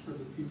 just for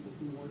the people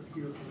who weren't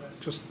here for that,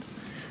 just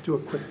do a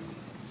quick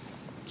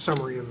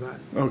summary of that.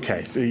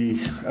 Okay, the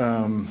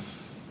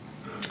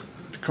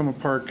Tacoma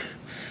Park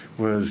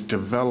was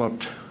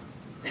developed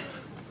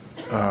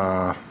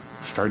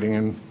starting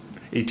in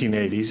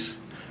 1880s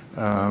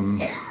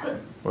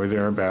or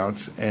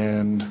thereabouts,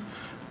 and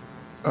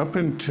up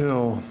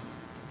until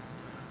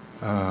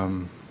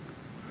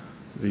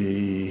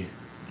the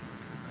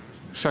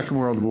Second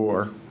World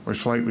War, or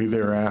slightly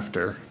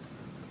thereafter,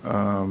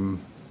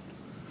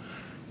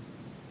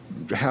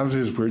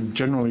 houses were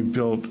generally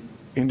built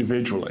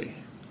individually.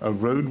 A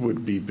road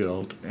would be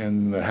built,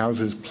 and the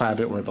houses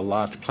platted, or the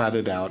lots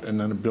platted out, and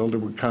then a builder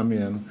would come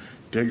in,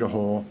 dig a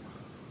hole,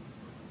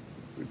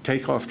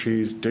 take off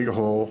trees, dig a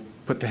hole,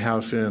 put the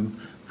house in,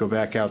 go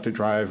back out the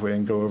driveway,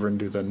 and go over and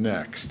do the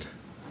next.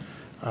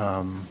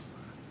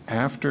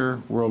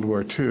 After World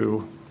War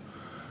II,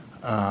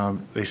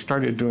 they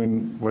started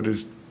doing what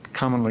is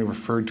commonly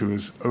referred to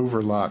as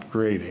overlot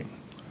grading,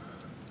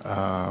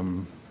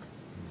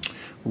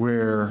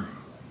 where,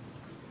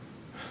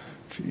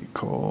 let's see,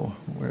 Cole,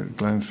 where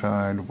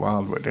Glenside,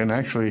 Wildwood, and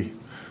actually,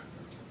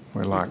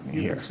 we're locking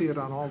here. You can see it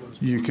on all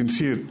those. You can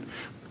see it.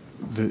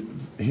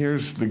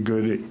 Here's the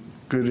good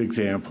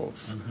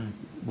examples.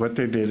 What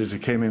they did is they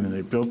came in and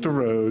they built the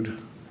road.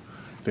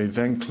 They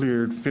then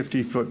cleared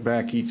 50 foot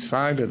back each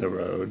side of the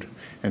road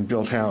and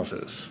built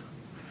houses,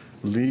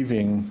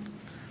 leaving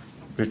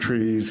the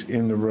trees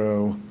in the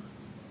row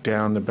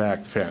down the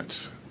back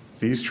fence.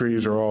 These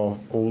trees are all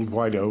old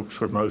white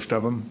oaks, or most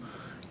of them.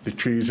 The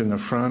trees in the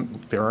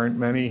front, there aren't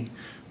many.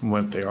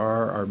 What they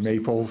are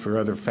maples or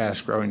other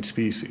fast-growing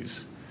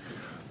species.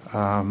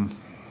 Let's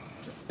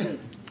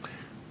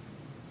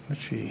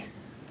see.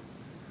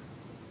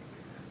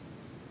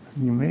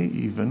 You may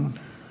even,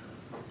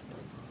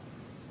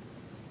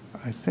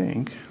 I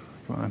think,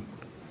 come on,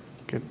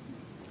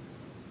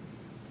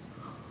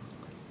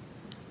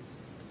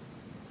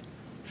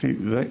 see,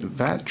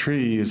 that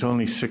tree is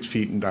only 6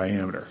 feet in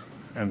diameter,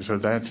 and so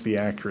that's the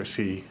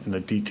accuracy and the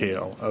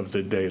detail of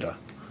the data.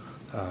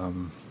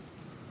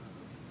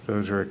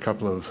 Those are a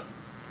couple of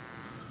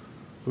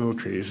little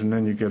trees, and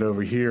then you get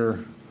over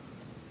here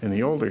in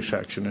the older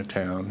section of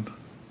town,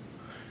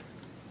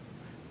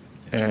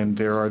 and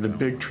there are the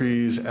big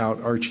trees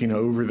out arching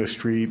over the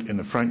street in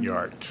the front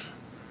yards,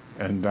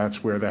 and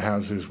that's where the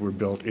houses were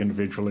built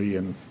individually.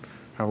 And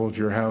how old's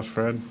your house,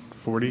 Fred?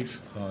 40s?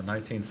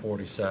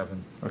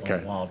 1947 Okay.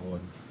 on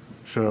Wildwood.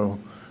 So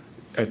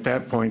at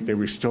that point, they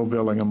were still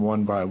building them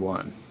one by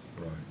one.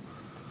 Right.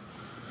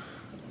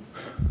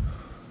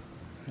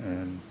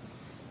 And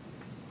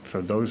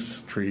so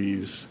those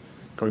trees,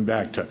 going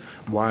back to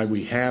why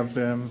we have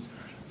them,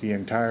 the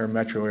entire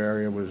metro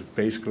area was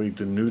basically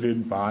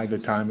denuded by the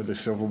time of the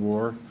Civil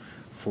War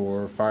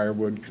for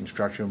firewood,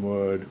 construction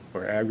wood,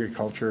 or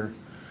agriculture.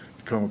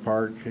 Tacoma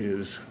Park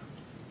is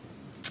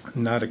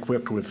not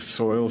equipped with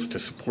soils to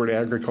support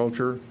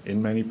agriculture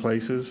in many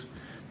places.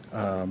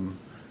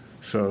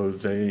 So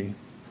the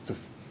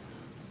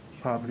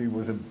property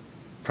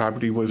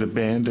was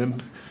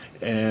abandoned,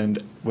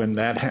 And when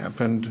that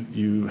happened,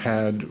 you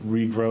had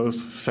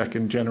regrowth,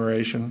 second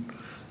generation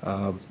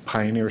of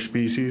pioneer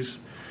species,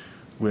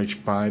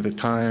 which by the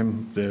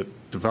time that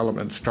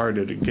development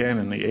started again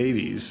in the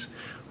 80s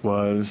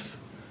was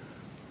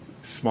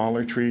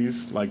smaller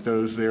trees like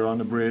those there on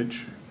the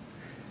bridge.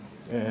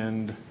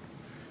 And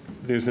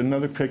there's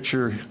another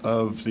picture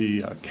of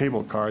the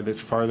cable car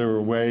that's farther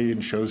away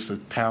and shows the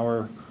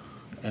tower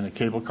and a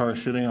cable car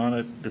sitting on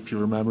it, if you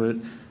remember it,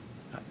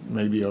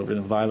 maybe over in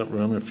the Violet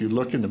Room. If you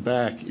look in the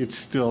back, it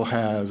still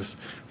has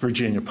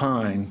Virginia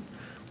pine,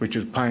 which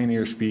is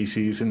pioneer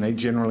species, and they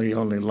generally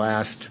only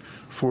last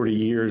 40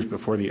 years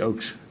before the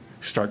oaks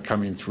start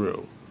coming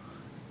through.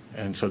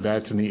 And so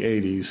that's in the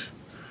 80s,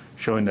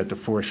 showing that the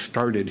forest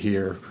started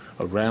here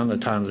around the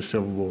time of the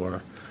Civil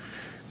War.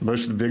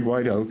 Most of the big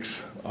white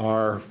oaks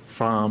are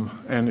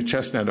from, and the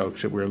chestnut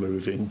oaks that we're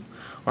losing,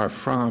 are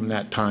from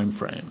that time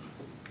frame.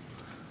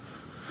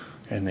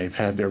 And they've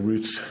had their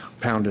roots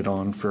pounded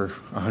on for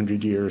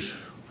 100 years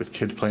with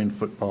kids playing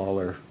football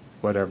or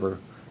whatever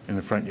in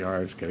the front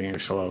yards, getting your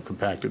soil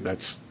compacted.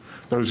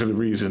 Those are the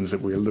reasons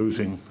that we're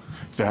losing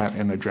that,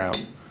 and the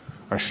drought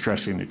are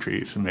stressing the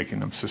trees and making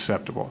them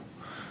susceptible.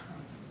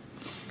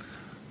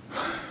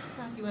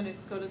 You want to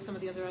go to some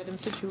of the other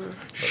items that you were...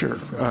 Sure.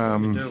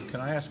 Can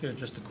I ask you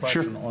just a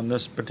question on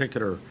this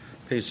particular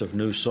piece of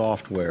new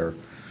software?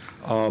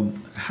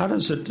 How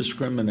does it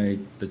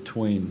discriminate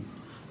between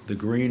the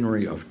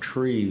greenery of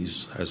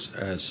trees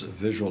as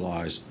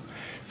visualized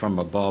from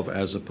above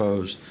as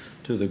opposed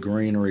to the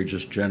greenery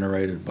just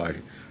generated by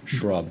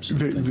shrubs and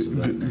things of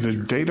that nature?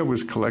 The data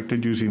was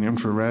collected using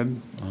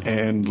infrared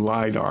and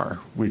LIDAR,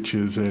 which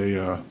is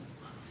a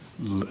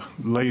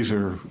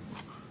laser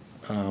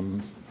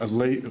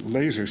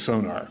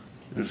sonar.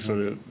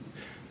 So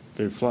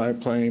they fly a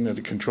plane at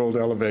a controlled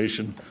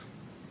elevation,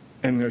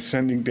 and they're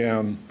sending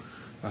down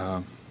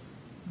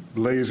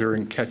laser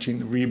and catching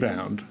the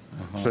rebound,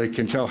 so they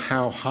can tell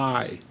how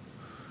high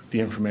the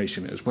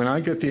information is. When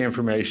I get the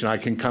information, I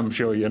can come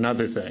show you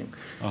another thing.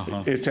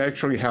 It's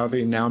actually how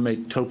they now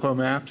make topo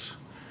maps,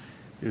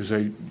 is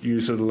they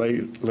use a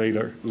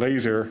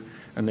laser,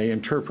 and they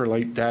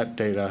interpolate that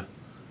data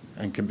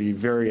and can be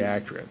very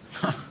accurate.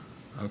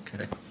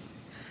 Okay.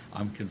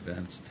 I'm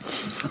convinced.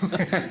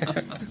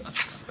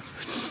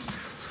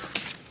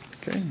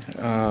 Okay.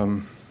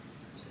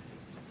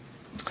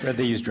 Where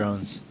they use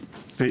drones.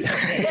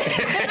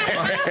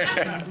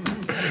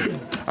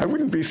 I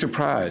wouldn't be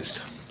surprised.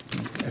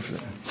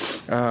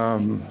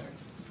 One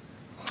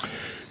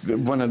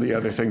of the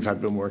other things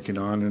I've been working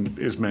on and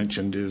is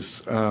mentioned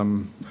is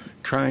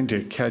trying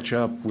to catch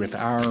up with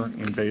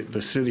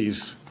the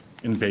city's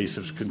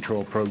invasives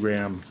control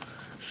program,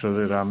 so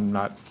that I'm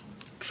not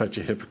such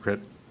a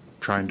hypocrite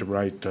trying to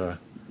write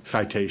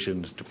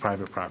citations to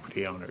private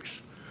property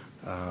owners.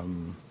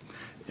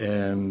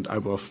 And I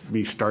will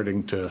be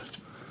starting to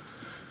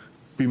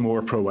be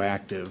more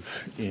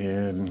proactive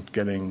in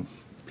getting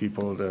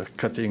people to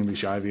cut the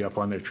English ivy up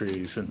on their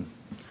trees and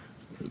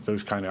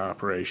those kind of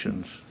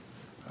operations.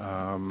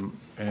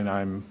 And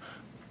I'm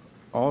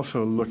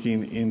also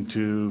looking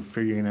into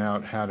figuring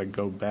out how to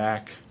go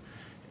back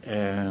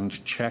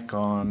and check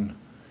on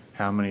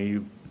how many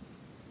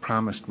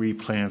promised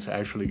replants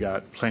actually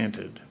got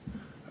planted.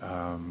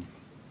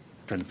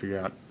 Trying to figure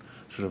out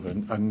sort of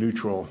a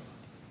neutral,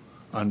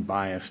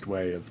 unbiased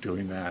way of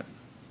doing that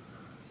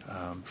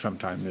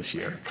sometime this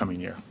year, coming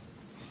year.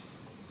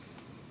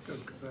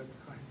 Good, because that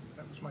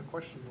was my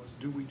question, was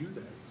do we do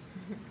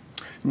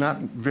that?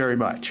 Not very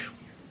much.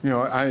 You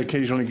know, I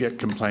occasionally get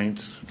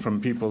complaints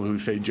from people who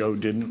say Joe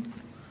didn't,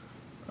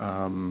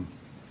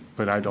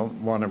 but I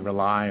don't want to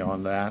rely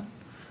on that.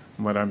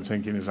 What I'm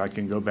thinking is I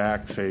can go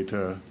back, say,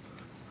 to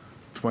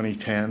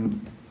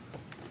 2010,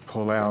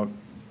 pull out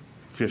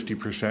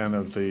 50%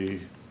 of the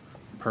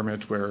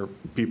permits where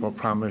people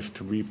promised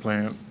to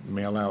replant,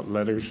 mail out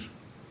letters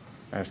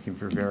asking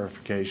for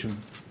verification,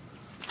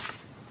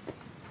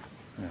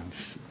 and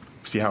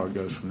see how it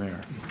goes from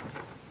there.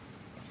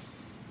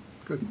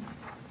 Good.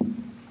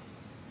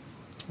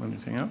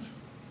 Anything else?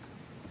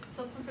 It's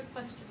open for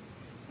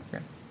questions.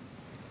 Okay.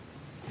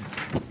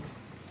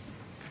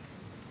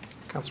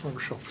 Councilmember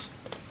Schultz.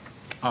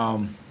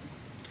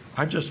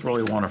 I just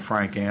really want a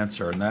frank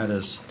answer, and that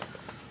is,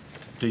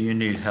 do you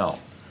need help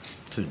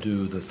to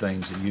do the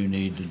things that you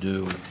need to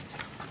do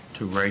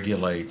to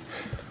regulate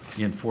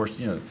the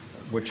enforcement,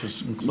 which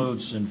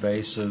includes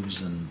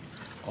invasives and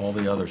all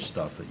the other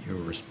stuff that you're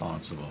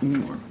responsible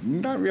for?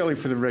 Not really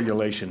for the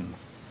regulation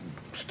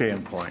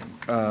standpoint.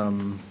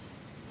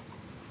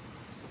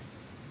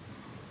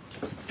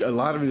 A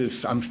lot of it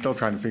is I'm still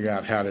trying to figure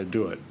out how to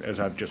do it, as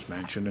I've just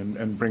mentioned,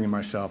 and bringing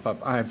myself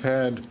up. I've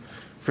had,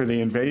 for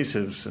the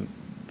invasives, and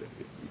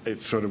it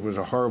sort of was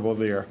a horrible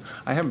there,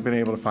 I haven't been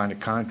able to find a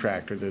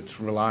contractor that's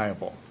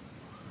reliable.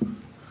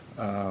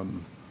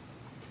 I'm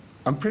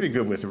pretty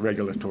good with the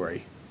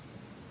regulatory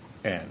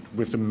end,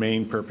 with the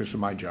main purpose of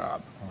my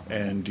job,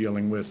 and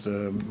dealing with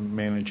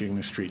managing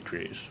the street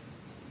trees.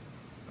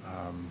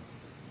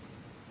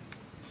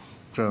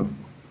 So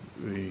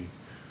the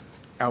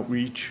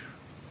outreach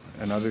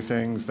and other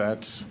things,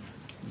 that's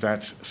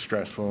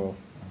stressful.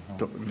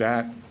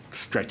 That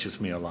stretches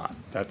me a lot.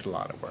 That's a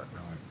lot of work.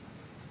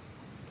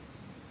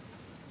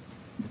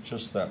 It's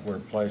just that we're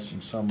placing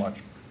so much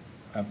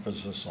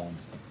emphasis on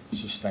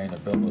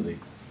sustainability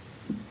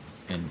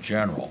in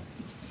general,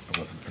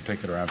 with a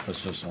particular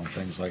emphasis on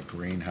things like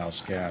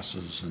greenhouse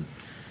gases and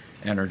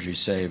energy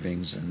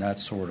savings and that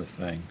sort of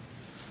thing.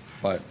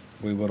 But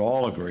we would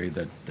all agree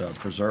that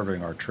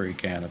preserving our tree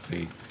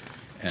canopy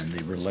and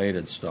the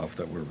related stuff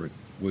that the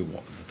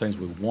things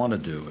we want to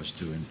do is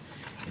to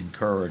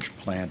encourage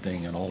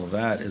planting and all of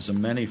that is a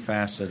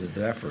many-faceted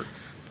effort,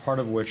 part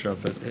of which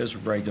of it is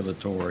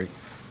regulatory,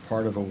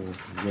 part of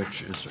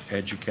which is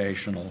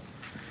educational,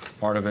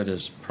 part of it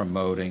is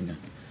promoting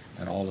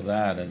and all of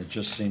that, and it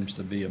just seems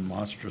to be a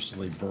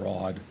monstrously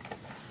broad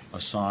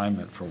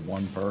assignment for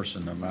one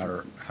person, no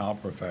matter how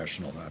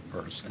professional that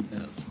person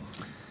is.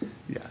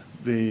 Yeah,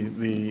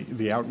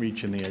 the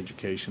outreach and the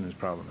education is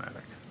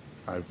problematic.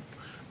 I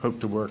hope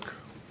to work.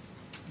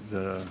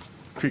 The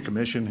Tree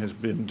Commission has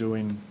been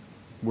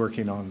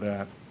working on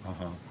that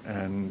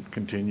and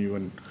continue,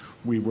 and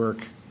we work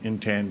in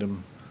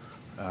tandem,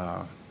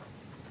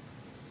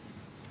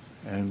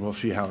 and we'll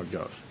see how it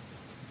goes.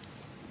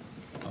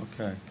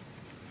 Okay.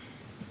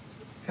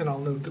 And I'll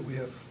note that we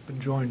have been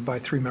joined by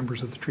 3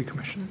 members of the Tree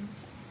Commission.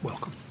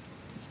 Welcome.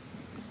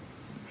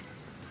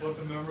 Plus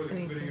a member of the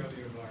Committee on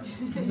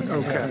the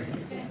Environment.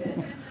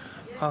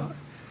 Okay.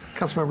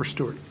 Councilmember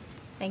Stewart.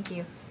 Thank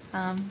you.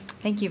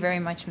 Thank you very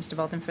much, Mr.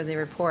 Bolton, for the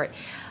report.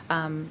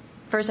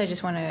 First, I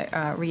just want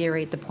to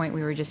reiterate the point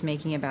we were just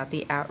making about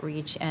the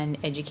outreach and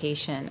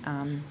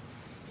education.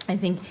 I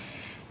think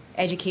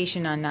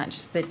education on not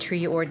just the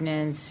tree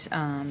ordinance,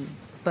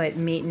 but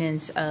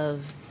maintenance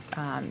of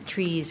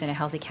trees and a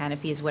healthy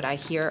canopy is what I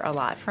hear a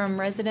lot from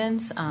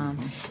residents.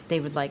 They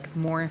would like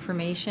more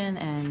information,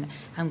 and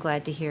I'm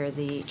glad to hear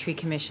the Tree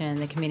Commission,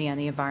 the Committee on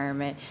the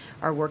Environment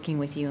are working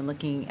with you and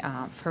looking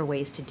for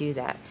ways to do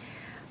that.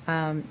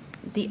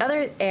 The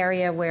other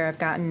area where I've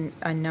gotten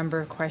a number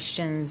of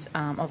questions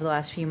over the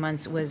last few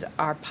months was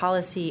our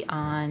policy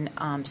on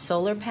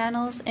solar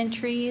panels and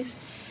trees,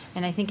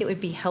 and I think it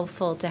would be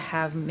helpful to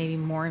have maybe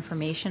more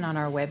information on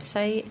our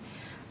website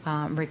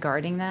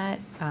regarding that.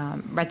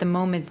 At the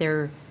moment,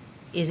 there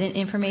isn't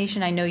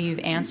information. I know you've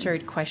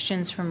answered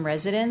questions from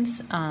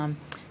residents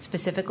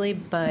specifically,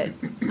 but,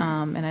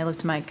 and I look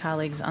to my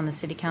colleagues on the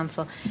City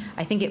Council,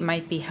 I think it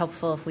might be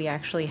helpful if we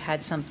actually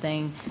had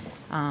something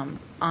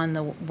on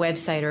the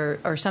website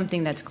or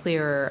something that's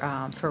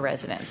clearer for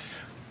residents.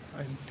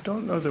 I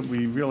don't know that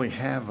we really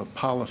have a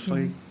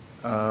policy.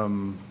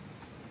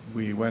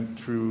 We went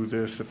through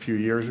this a few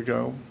years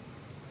ago.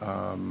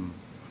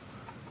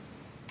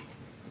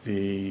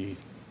 The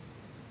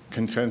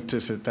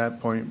consensus at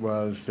that point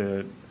was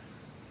that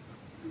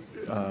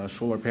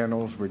solar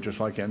panels were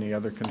just like any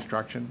other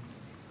construction.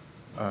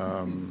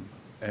 And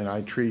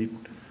I treat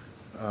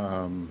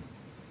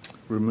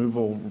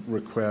removal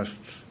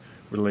requests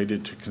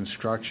related to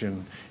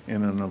construction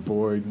in an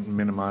avoid,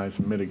 minimize,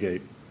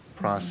 mitigate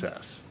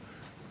process.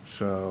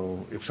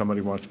 So if somebody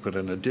wants to put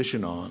an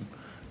addition on,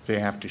 they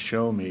have to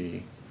show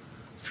me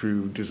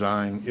through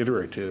design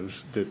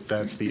iteratives that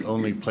that's the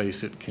only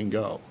place it can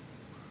go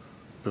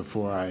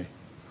before I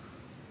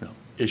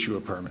issue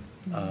a permit.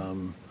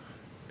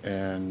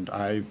 And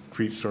I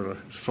treat sort of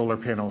solar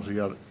panels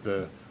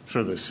the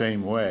sort of the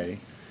same way,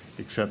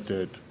 except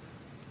that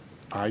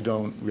I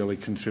don't really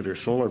consider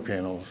solar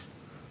panels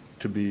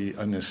to be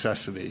a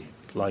necessity,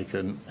 like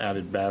an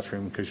added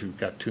bathroom because you've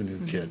got 2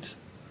 new kids,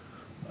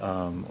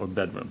 or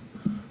bedroom.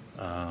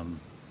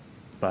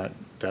 But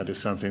that is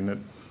something that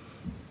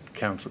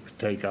council could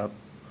take up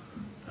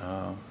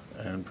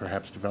and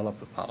perhaps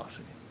develop a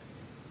policy.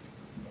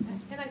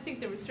 And I think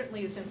there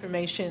certainly is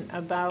information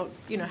about,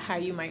 how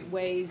you might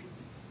weigh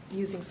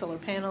using solar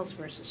panels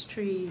versus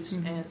trees,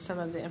 and some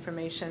of the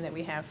information that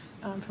we have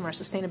from our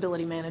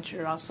sustainability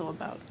manager also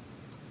about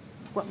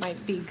what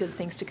might be good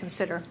things to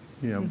consider.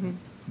 Yeah.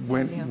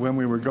 When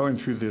we were going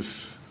through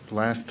this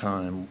last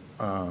time,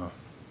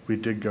 we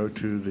did go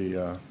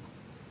to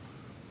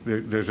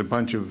there's a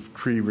bunch of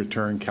tree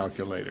return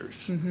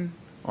calculators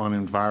on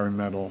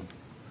environmental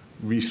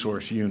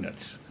resource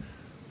units,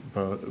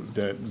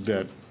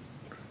 that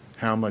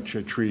how much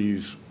a tree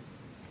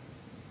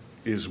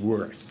is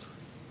worth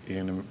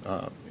in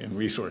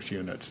resource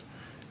units,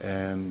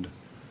 and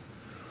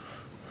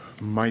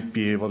might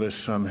be able to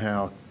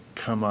somehow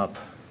come up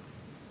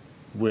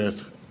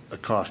with a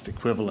cost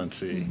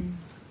equivalency.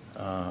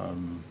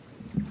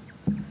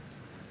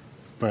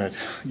 But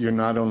you're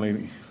not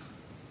only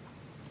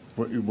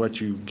what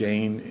you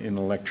gain in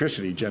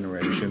electricity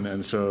generation,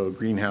 and so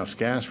greenhouse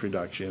gas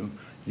reduction,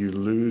 you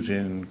lose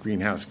in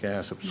greenhouse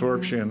gas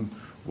absorption,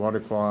 water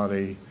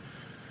quality,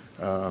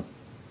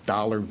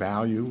 dollar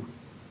value,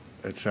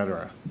 et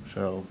cetera.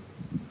 So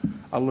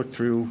I'll look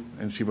through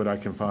and see what I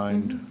can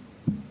find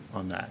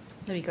on that.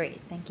 That'd be great.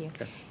 Thank you.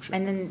 Okay, sure.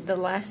 And then the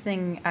last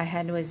thing I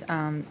had was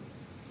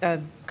a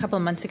couple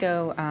of months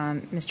ago,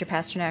 Mr.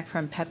 Pasternak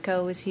from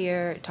Pepco was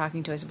here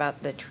talking to us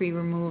about the tree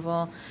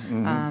removal.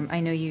 I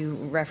know you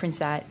referenced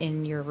that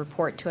in your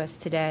report to us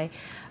today.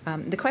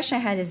 The question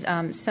I had is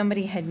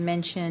somebody had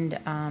mentioned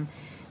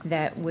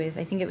that with,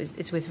 I think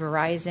it's with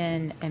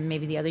Verizon and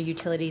maybe the other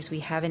utilities, we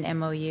have an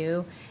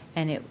MOU,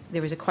 and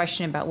there was a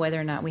question about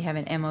whether or not we have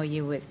an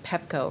MOU with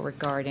Pepco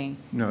regarding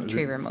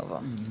tree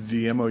removal.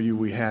 The MOU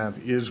we have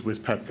is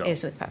with Pepco.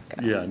 Is with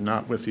Pepco. Yeah,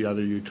 not with the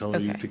other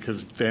utilities, Okay.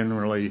 because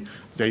generally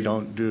they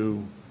don't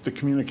do, the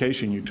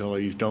communication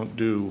utilities don't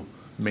do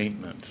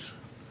maintenance.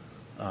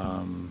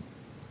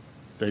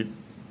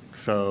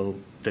 So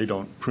they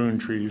don't prune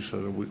trees,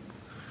 so that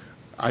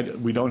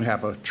we don't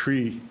have a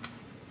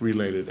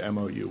tree-related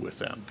MOU with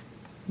them.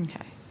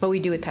 Okay. But we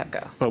do with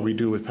Pepco. But we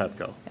do with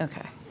Pepco.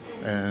 Okay.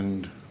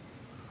 And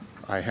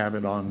I have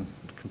it on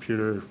the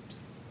computer,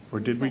 or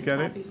did we get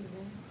it?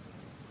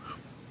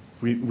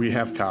 We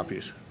have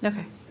copies.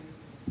 Okay.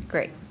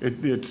 Great.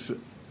 It's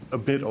a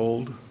bit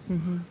old,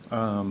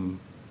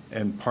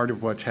 and part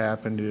of what's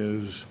happened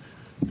is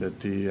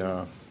that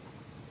the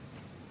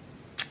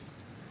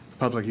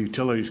Public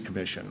Utilities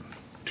Commission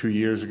 2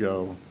 years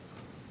ago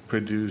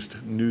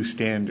produced new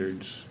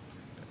standards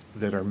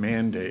that are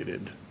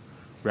mandated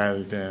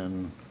rather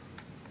than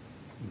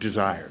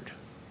desired.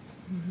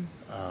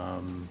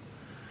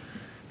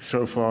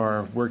 So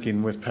far,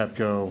 working with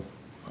Pepco,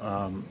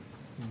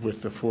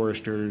 with the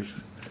foresters,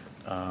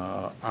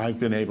 I've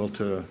been able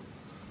to,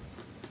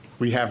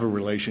 we have a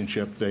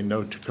relationship. They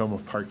know Tacoma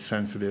Park's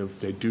sensitive.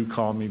 They do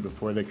call me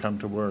before they come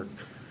to work.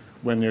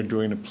 When they're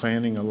doing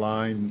planning a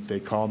line, they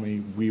call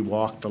me, we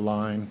walk the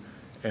line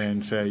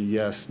and say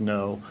yes,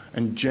 no.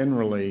 And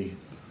generally,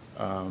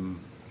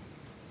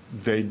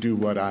 they do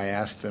what I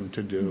ask them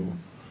to do,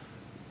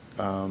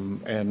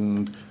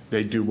 and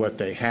they do what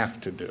they have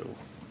to do.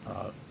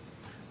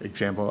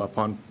 Example, up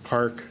on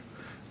Park,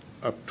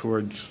 up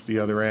towards the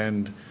other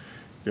end,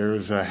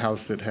 there's a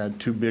house that had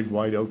 2 big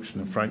white oaks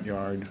in the front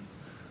yard,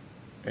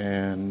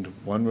 and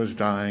one was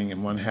dying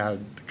and one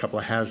had a couple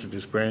of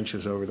hazardous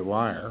branches over the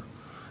wire,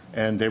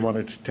 and they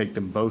wanted to take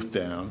them both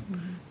down.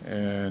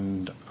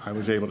 And I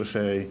was able to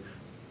say,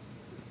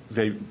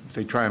 they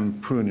try and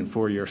prune in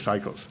 4-year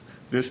cycles.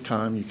 This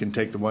time you can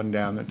take the one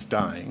down that's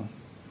dying,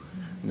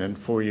 and then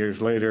 4 years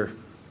later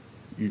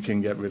you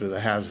can get rid of the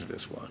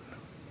hazardous one.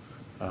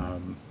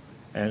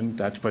 And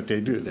that's what they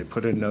do. They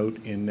put a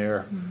note in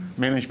their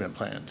management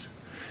plans.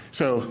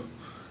 So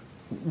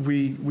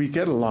we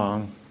get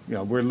along. You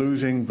know, we're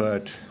losing,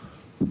 but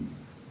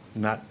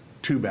not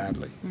too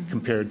badly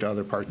compared to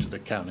other parts of the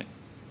county.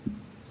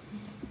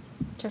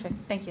 Terrific.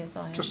 Thank you. That's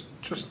all I have.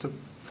 Just to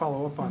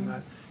follow up on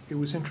that, it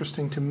was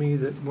interesting to me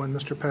that when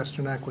Mr.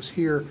 Pasternak was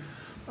here,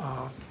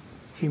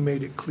 he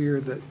made it clear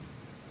that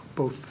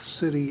both the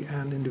city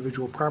and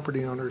individual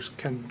property owners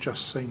can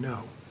just say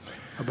no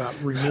about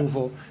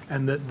removal,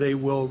 and that they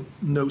will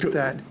note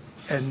that,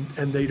 and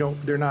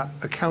they're not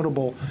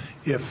accountable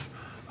if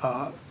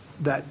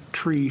that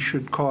tree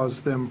should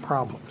cause them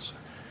problems.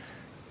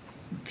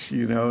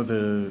 You know,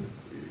 they're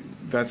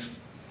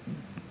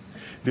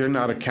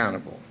not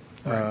accountable.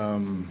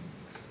 But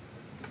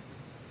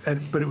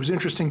it was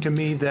interesting to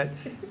me that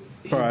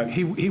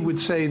he would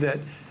say that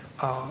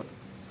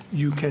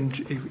you can,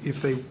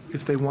 if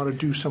they want to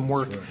do some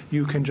work,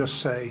 you can just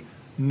say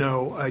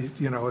no.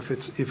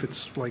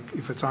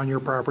 If it's on your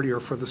property or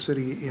for the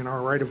city in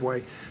our right of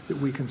way, that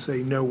we can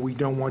say no. We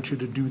don't want you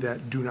to do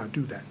that. Do not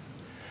do that.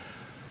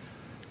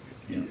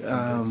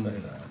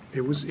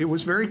 It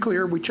was very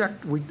clear. We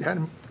checked. We had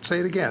him say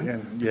it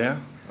again. Yeah.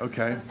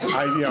 Okay.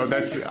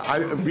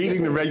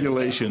 Reading the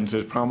regulations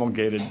as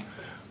promulgated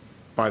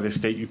by the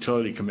State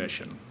Utility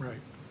Commission.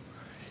 Right.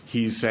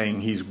 He's saying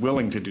he's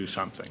willing to do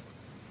something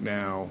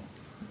now,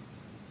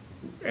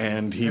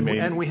 and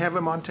and we have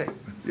him on tape.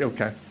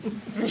 Okay.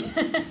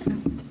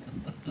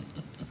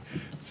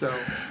 So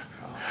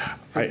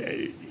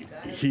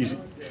he's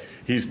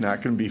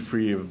not going to be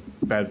free of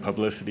bad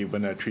publicity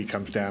when that tree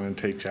comes down and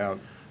takes out.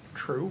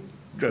 True.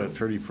 The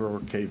 34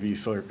 kV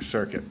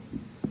circuit.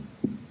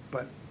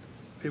 But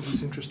it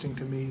was interesting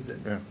to me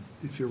that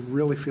if you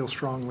really feel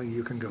strongly,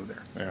 you can go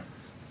there. Yeah.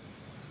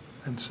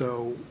 And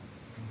so,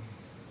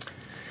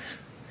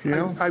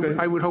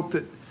 I would hope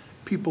that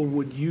people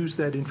would use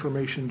that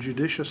information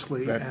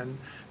judiciously and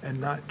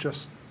not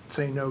just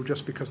say no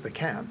just because they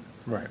can.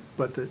 Right.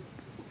 But that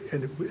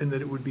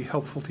it would be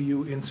helpful to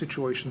you in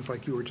situations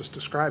like you were just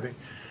describing,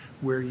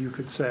 where you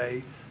could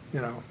say,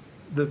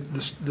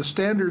 the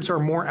standards are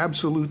more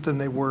absolute than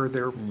they were.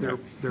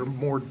 They're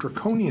more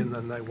draconian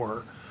than they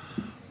were,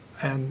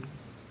 and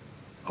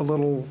a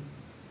little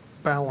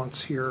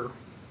balance here.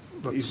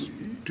 Let's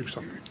do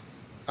something.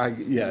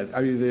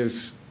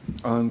 There's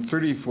on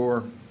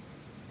 34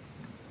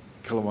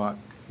 kilowatt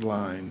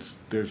lines,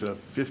 there's a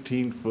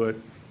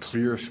 15-foot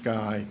clear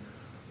sky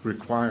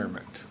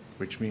requirement,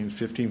 which means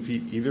 15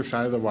 feet either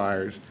side of the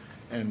wires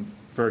and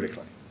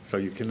vertically. So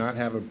you cannot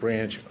have a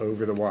branch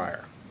over the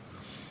wire.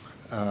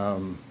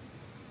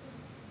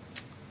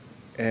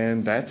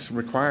 And that's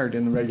required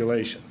in the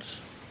regulations.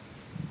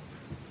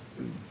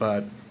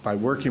 But by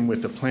working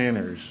with the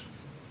planners,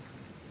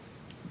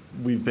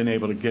 we've been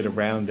able to get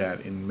around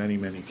that in many,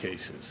 many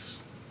cases.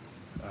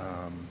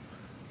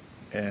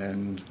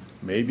 And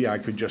maybe I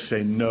could just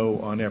say no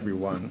on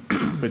everyone,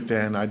 but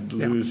then I'd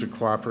lose the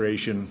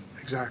cooperation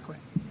Exactly.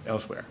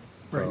 elsewhere.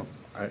 So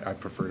I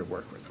prefer to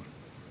work with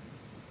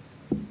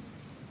them.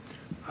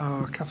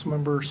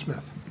 Councilmember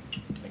Smith.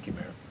 Thank you,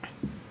 Mayor.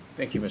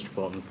 Thank you, Mr.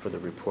 Bolton, for the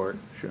report.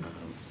 Sure.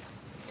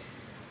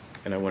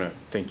 And I want to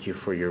thank you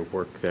for your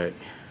work that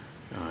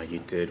you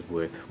did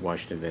with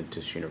Washington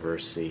Adventist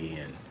University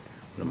and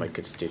one of my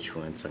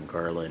constituents on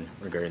Garland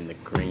regarding the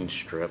green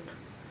strip.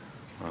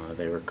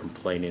 They were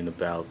complaining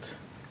about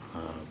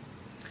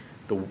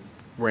the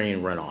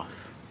rain runoff,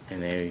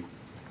 and they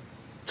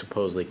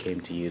supposedly came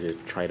to you to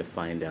try to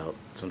find out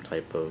some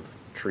type of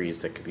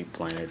trees that could be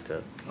planted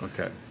to...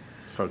 Okay.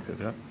 Soak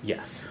it up?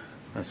 Yes.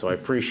 And so I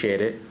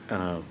appreciate it.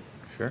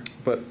 Sure.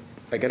 But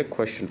I got a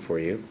question for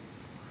you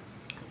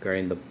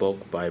regarding the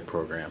bulk buy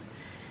program.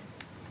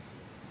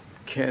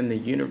 Can the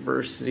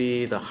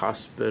university, the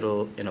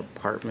hospital, and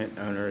apartment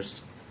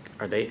owners,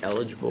 are they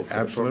eligible for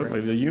Absolutely. the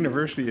program? The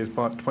university has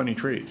bought 20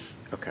 trees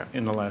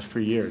in the last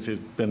 3 years. It's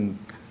been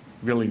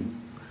really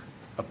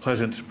a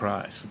pleasant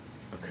surprise.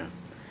 Okay.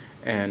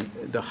 And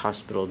the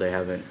hospital, they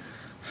haven't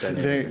done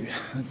anything?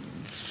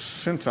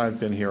 Since I've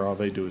been here, all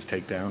they do is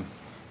take down.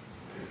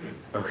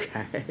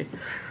 Okay.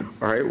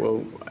 All right.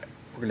 Well,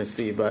 we're going to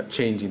see about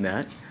changing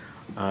that.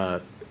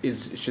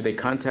 Should they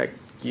contact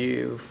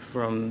you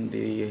from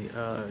the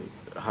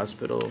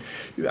hospital?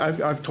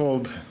 I've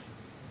told,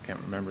 can't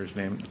remember his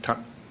name,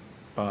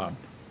 Bob,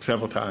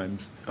 several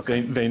times.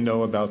 Okay. They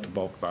know about the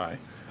bulk buy.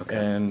 Okay.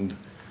 And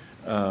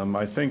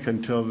I think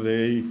until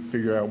they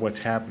figure out what's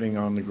happening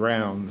on the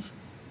grounds,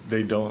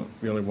 they don't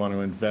really want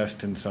to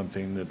invest in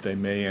something that they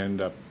may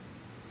end up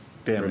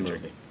damaging.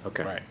 Removing.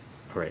 Okay. Right.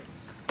 All right.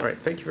 All right.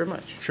 Thank you very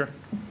much. Sure.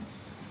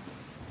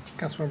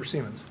 Councilmember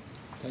Siemens.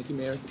 Thank you,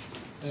 Mayor.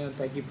 And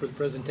thank you for the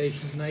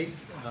presentation tonight.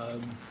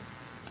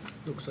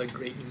 Looks like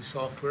great new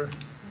software.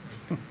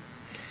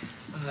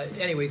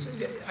 Anyways,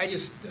 I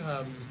just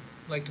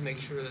like to make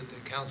sure that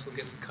the council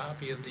gets a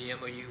copy of the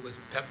MOU with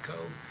PEPCO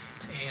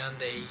and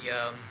a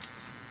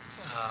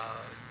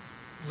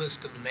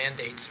list of the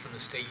mandates from the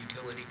State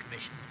Utility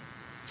Commission.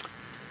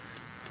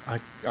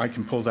 I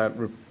can pull that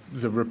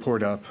the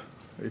report up.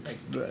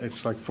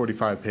 It's like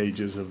 45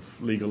 pages of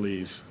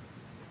legalese,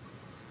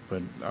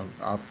 but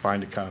I'll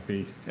find a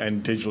copy,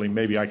 and digitally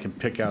maybe I can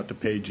pick out the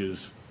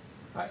pages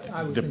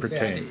I was that going to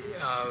pertain. say,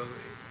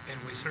 and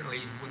we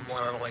certainly would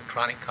want an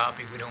electronic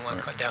copy. We don't want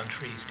to cut down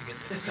trees to get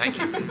this. Thank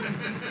you.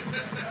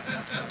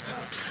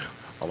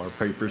 All our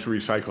paper's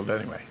recycled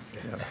anyway.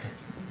 Yeah.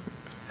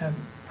 And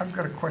I've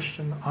got a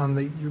question on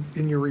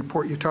in your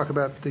report, you talk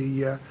about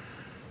the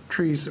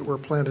trees that were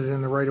planted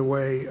in the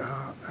right-of-way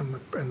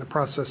and the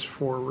process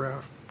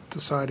for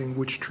deciding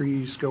which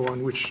trees go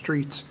on which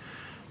streets.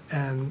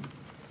 And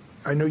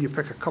I know you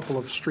pick a couple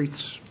of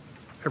streets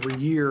every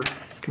year.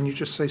 Can you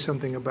just say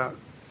something about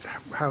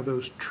how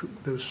those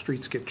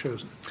streets get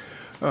chosen?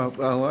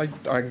 Well,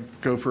 I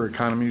go for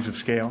economies of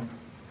scale,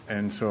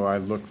 and so I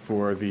look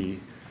for the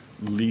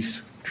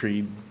least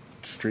treed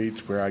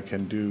streets where I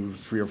can do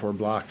 3 or 4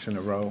 blocks in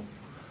a row.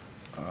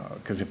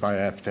 Because if I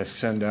have to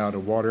send out a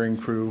watering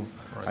crew,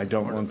 I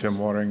don't want them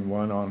watering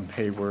one on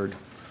Hayward,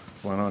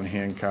 one on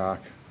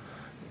Hancock,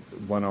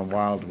 one on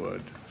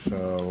Wildwood.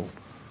 So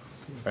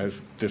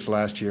as this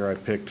last year, I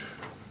picked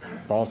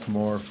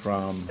Baltimore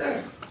from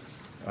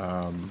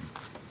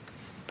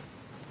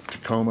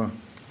Tacoma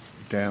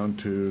down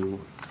to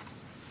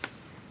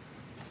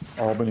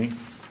Albany,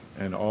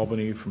 and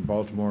Albany from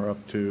Baltimore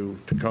up to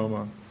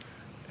Tacoma,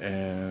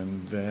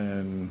 and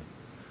then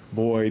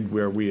Boyd,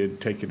 where we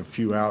had taken a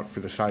few out for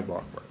the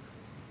sidewalk work.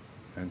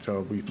 And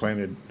so we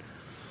planted,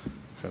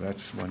 so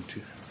that's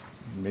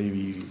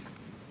maybe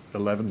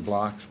 11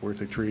 blocks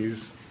worth of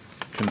trees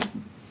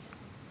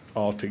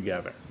all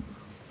together.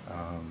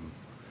 A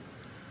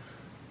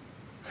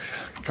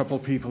couple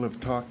of people have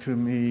talked to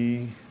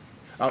me.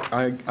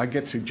 I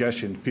get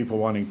suggestions, people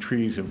wanting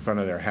trees in front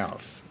of their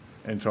house.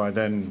 And so I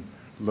then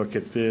look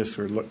at this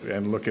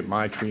look at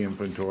my tree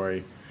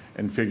inventory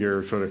and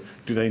figure sort of,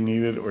 do they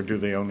need it or do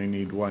they only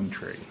need one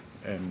tree?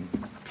 And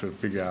sort of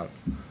figure out,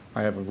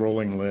 I have a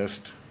rolling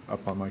list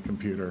up on my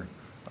computer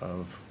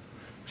of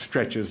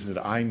stretches that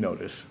I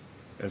notice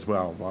as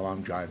well while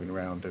I'm driving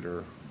around that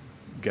are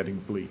getting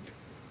bleak.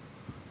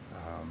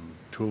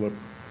 Tulip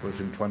was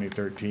in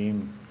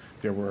 2013.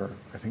 There were,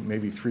 I think,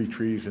 maybe 3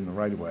 trees in the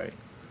right-of-way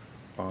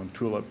on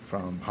Tulip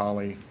from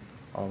Holly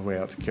all the way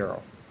out to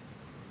Carroll.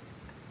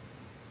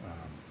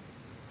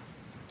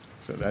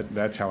 So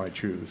that's how I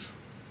choose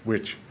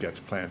which gets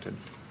planted.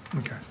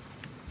 Okay,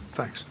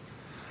 thanks.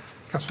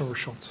 Councilmember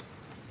Schultz.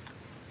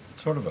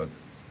 Sort of a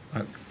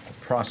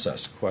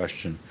process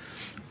question.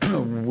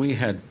 We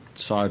had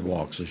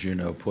sidewalks, as you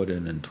know, put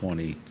in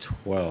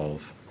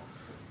 2012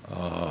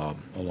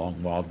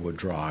 along Wildwood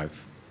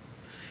Drive.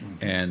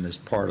 And as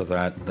part of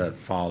that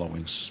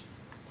following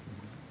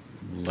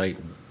late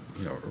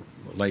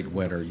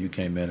winter, you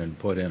came in and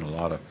put in a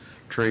lot of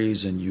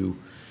trees, and you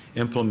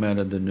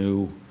implemented the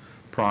new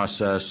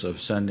process of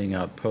sending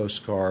out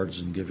postcards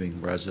and giving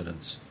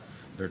residents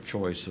their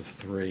choice of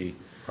 3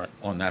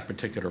 on that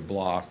particular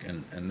block,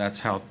 and that's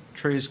how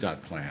trees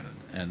got planted,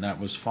 and that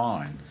was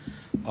fine.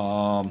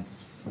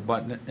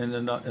 But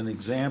an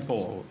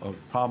example of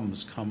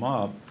problems come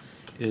up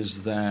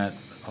is that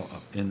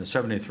in the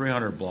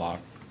 7300 block,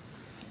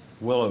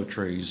 willow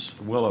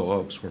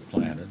oaks were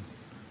planted.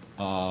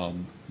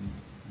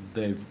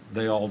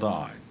 They all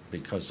died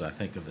because I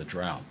think of the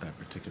drought that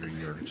particular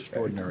year,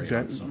 extraordinary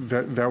hot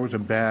summer. That was a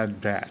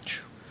bad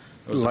batch.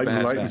 It was a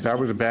bad batch. That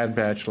was a bad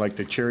batch, like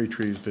the cherry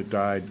trees that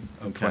died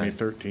in Okay.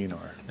 2013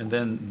 are. And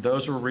then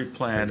those were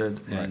replanted,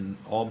 and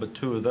all but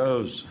 2 of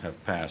those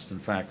have passed. In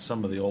fact,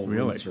 some of the old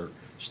Really? roots are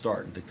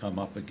starting to come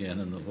up again,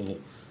 and the little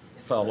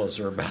fellows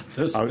are about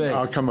this big.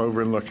 I'll come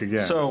over and look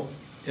again. So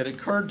it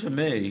occurred to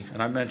me,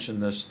 and I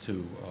mentioned this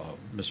to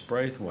Ms.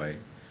 Braithwaite,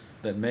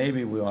 that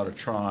maybe we ought to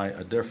try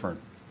a different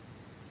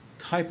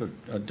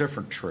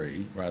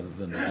tree rather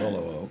than the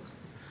willow oak.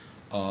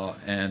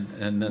 And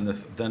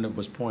then it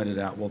was pointed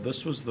out, well,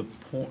 this was the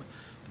point.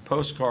 The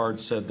postcard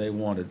said they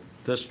wanted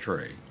this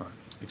tree,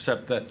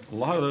 except that a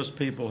lot of those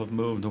people have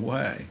moved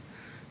away,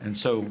 and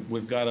so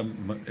we've got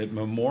it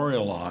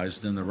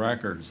memorialized in the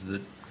records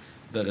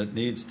that it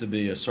needs to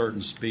be a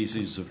certain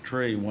species of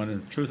tree. When the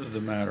truth of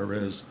the matter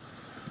is,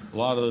 a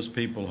lot of those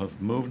people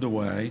have moved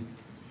away,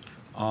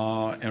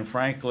 and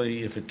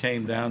frankly, if it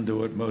came down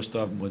to it, most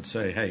of them would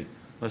say, "Hey,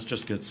 let's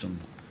just get some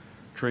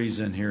trees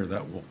in here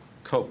that will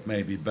cope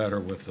maybe better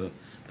with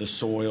the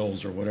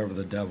soils or whatever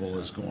the devil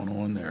is going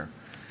on there."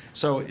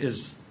 So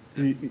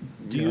do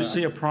you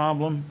see a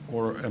problem,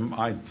 or am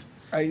I?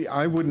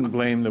 I wouldn't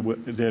blame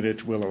that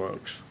it's willow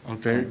oaks.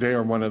 Okay. They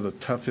are one of the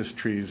toughest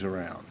trees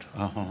around.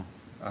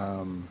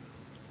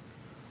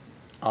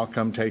 I'll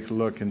come take a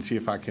look and see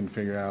if I can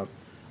figure out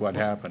what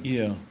happened.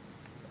 Yeah.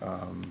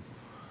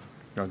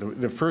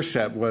 The first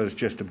set was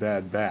just a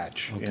bad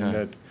batch in Okay.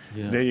 that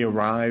Yeah. they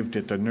arrived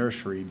at the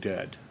nursery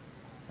dead.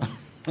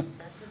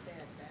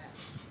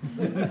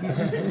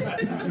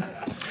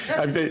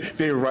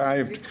 They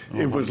arrived,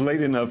 it was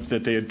late enough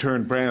that they had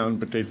turned brown,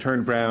 but they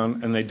turned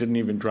brown and they didn't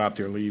even drop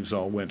their leaves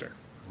all winter.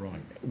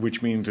 Right.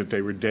 Which means that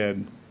they were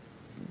dead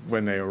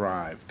when they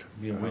arrived.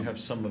 Yeah, we have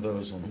some of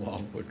those on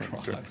Wildwood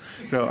Drive.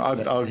 No,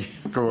 I'll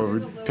go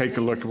over, take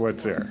a look at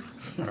what's there.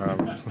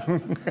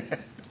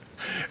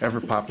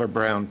 Ever poplar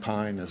brown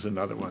pine is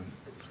another one.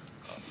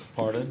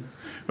 Pardon?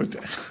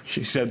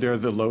 She said they're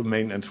the low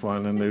maintenance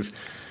one, and there's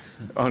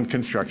on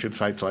construction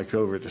sites like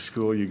over at the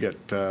school, you get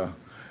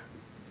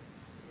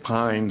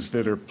pines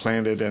that are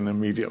planted and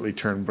immediately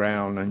turn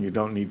brown, and you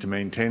don't need to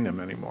maintain them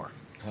anymore.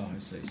 Oh, I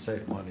see.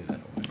 Save money that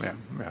way.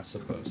 Yeah. I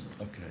suppose.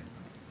 Okay.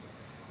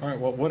 All right.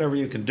 Well, whatever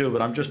you can do,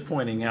 but I'm just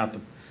pointing out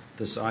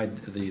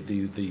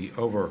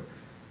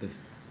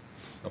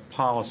a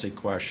policy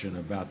question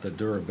about the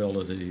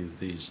durability of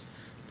these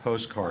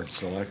postcard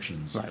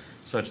selections, Right.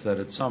 such that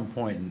at some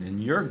point,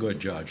 in your good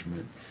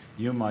judgment,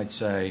 you might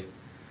say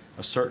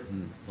a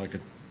certain, like a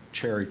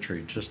cherry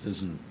tree, just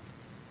isn't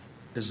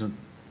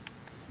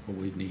what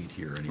we need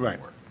here anymore. Right.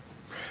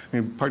 I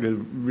mean, part of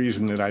the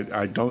reason that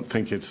I don't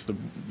think it's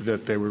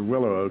that they were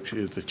willow oaks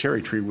is the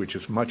cherry tree, which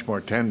is much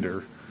more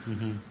tender.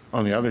 Mm-hmm.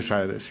 On the other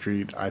side of the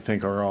street, I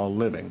think are all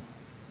living.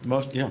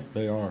 Yeah,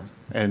 they are.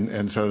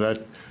 And so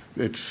that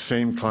it's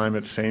same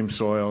climate, same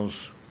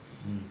soils,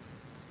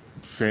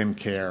 same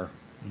care.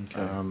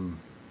 Okay.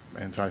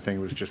 And so I think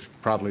it was just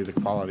probably the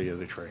quality of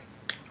the tree.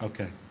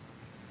 Okay.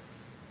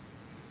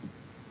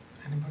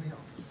 Anybody else?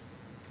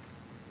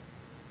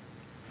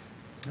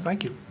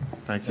 Thank you.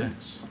 Thank you.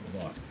 Thanks a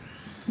lot.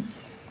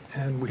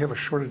 And we have a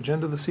short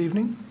agenda this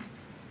evening.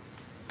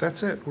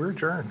 That's it. We're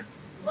adjourned.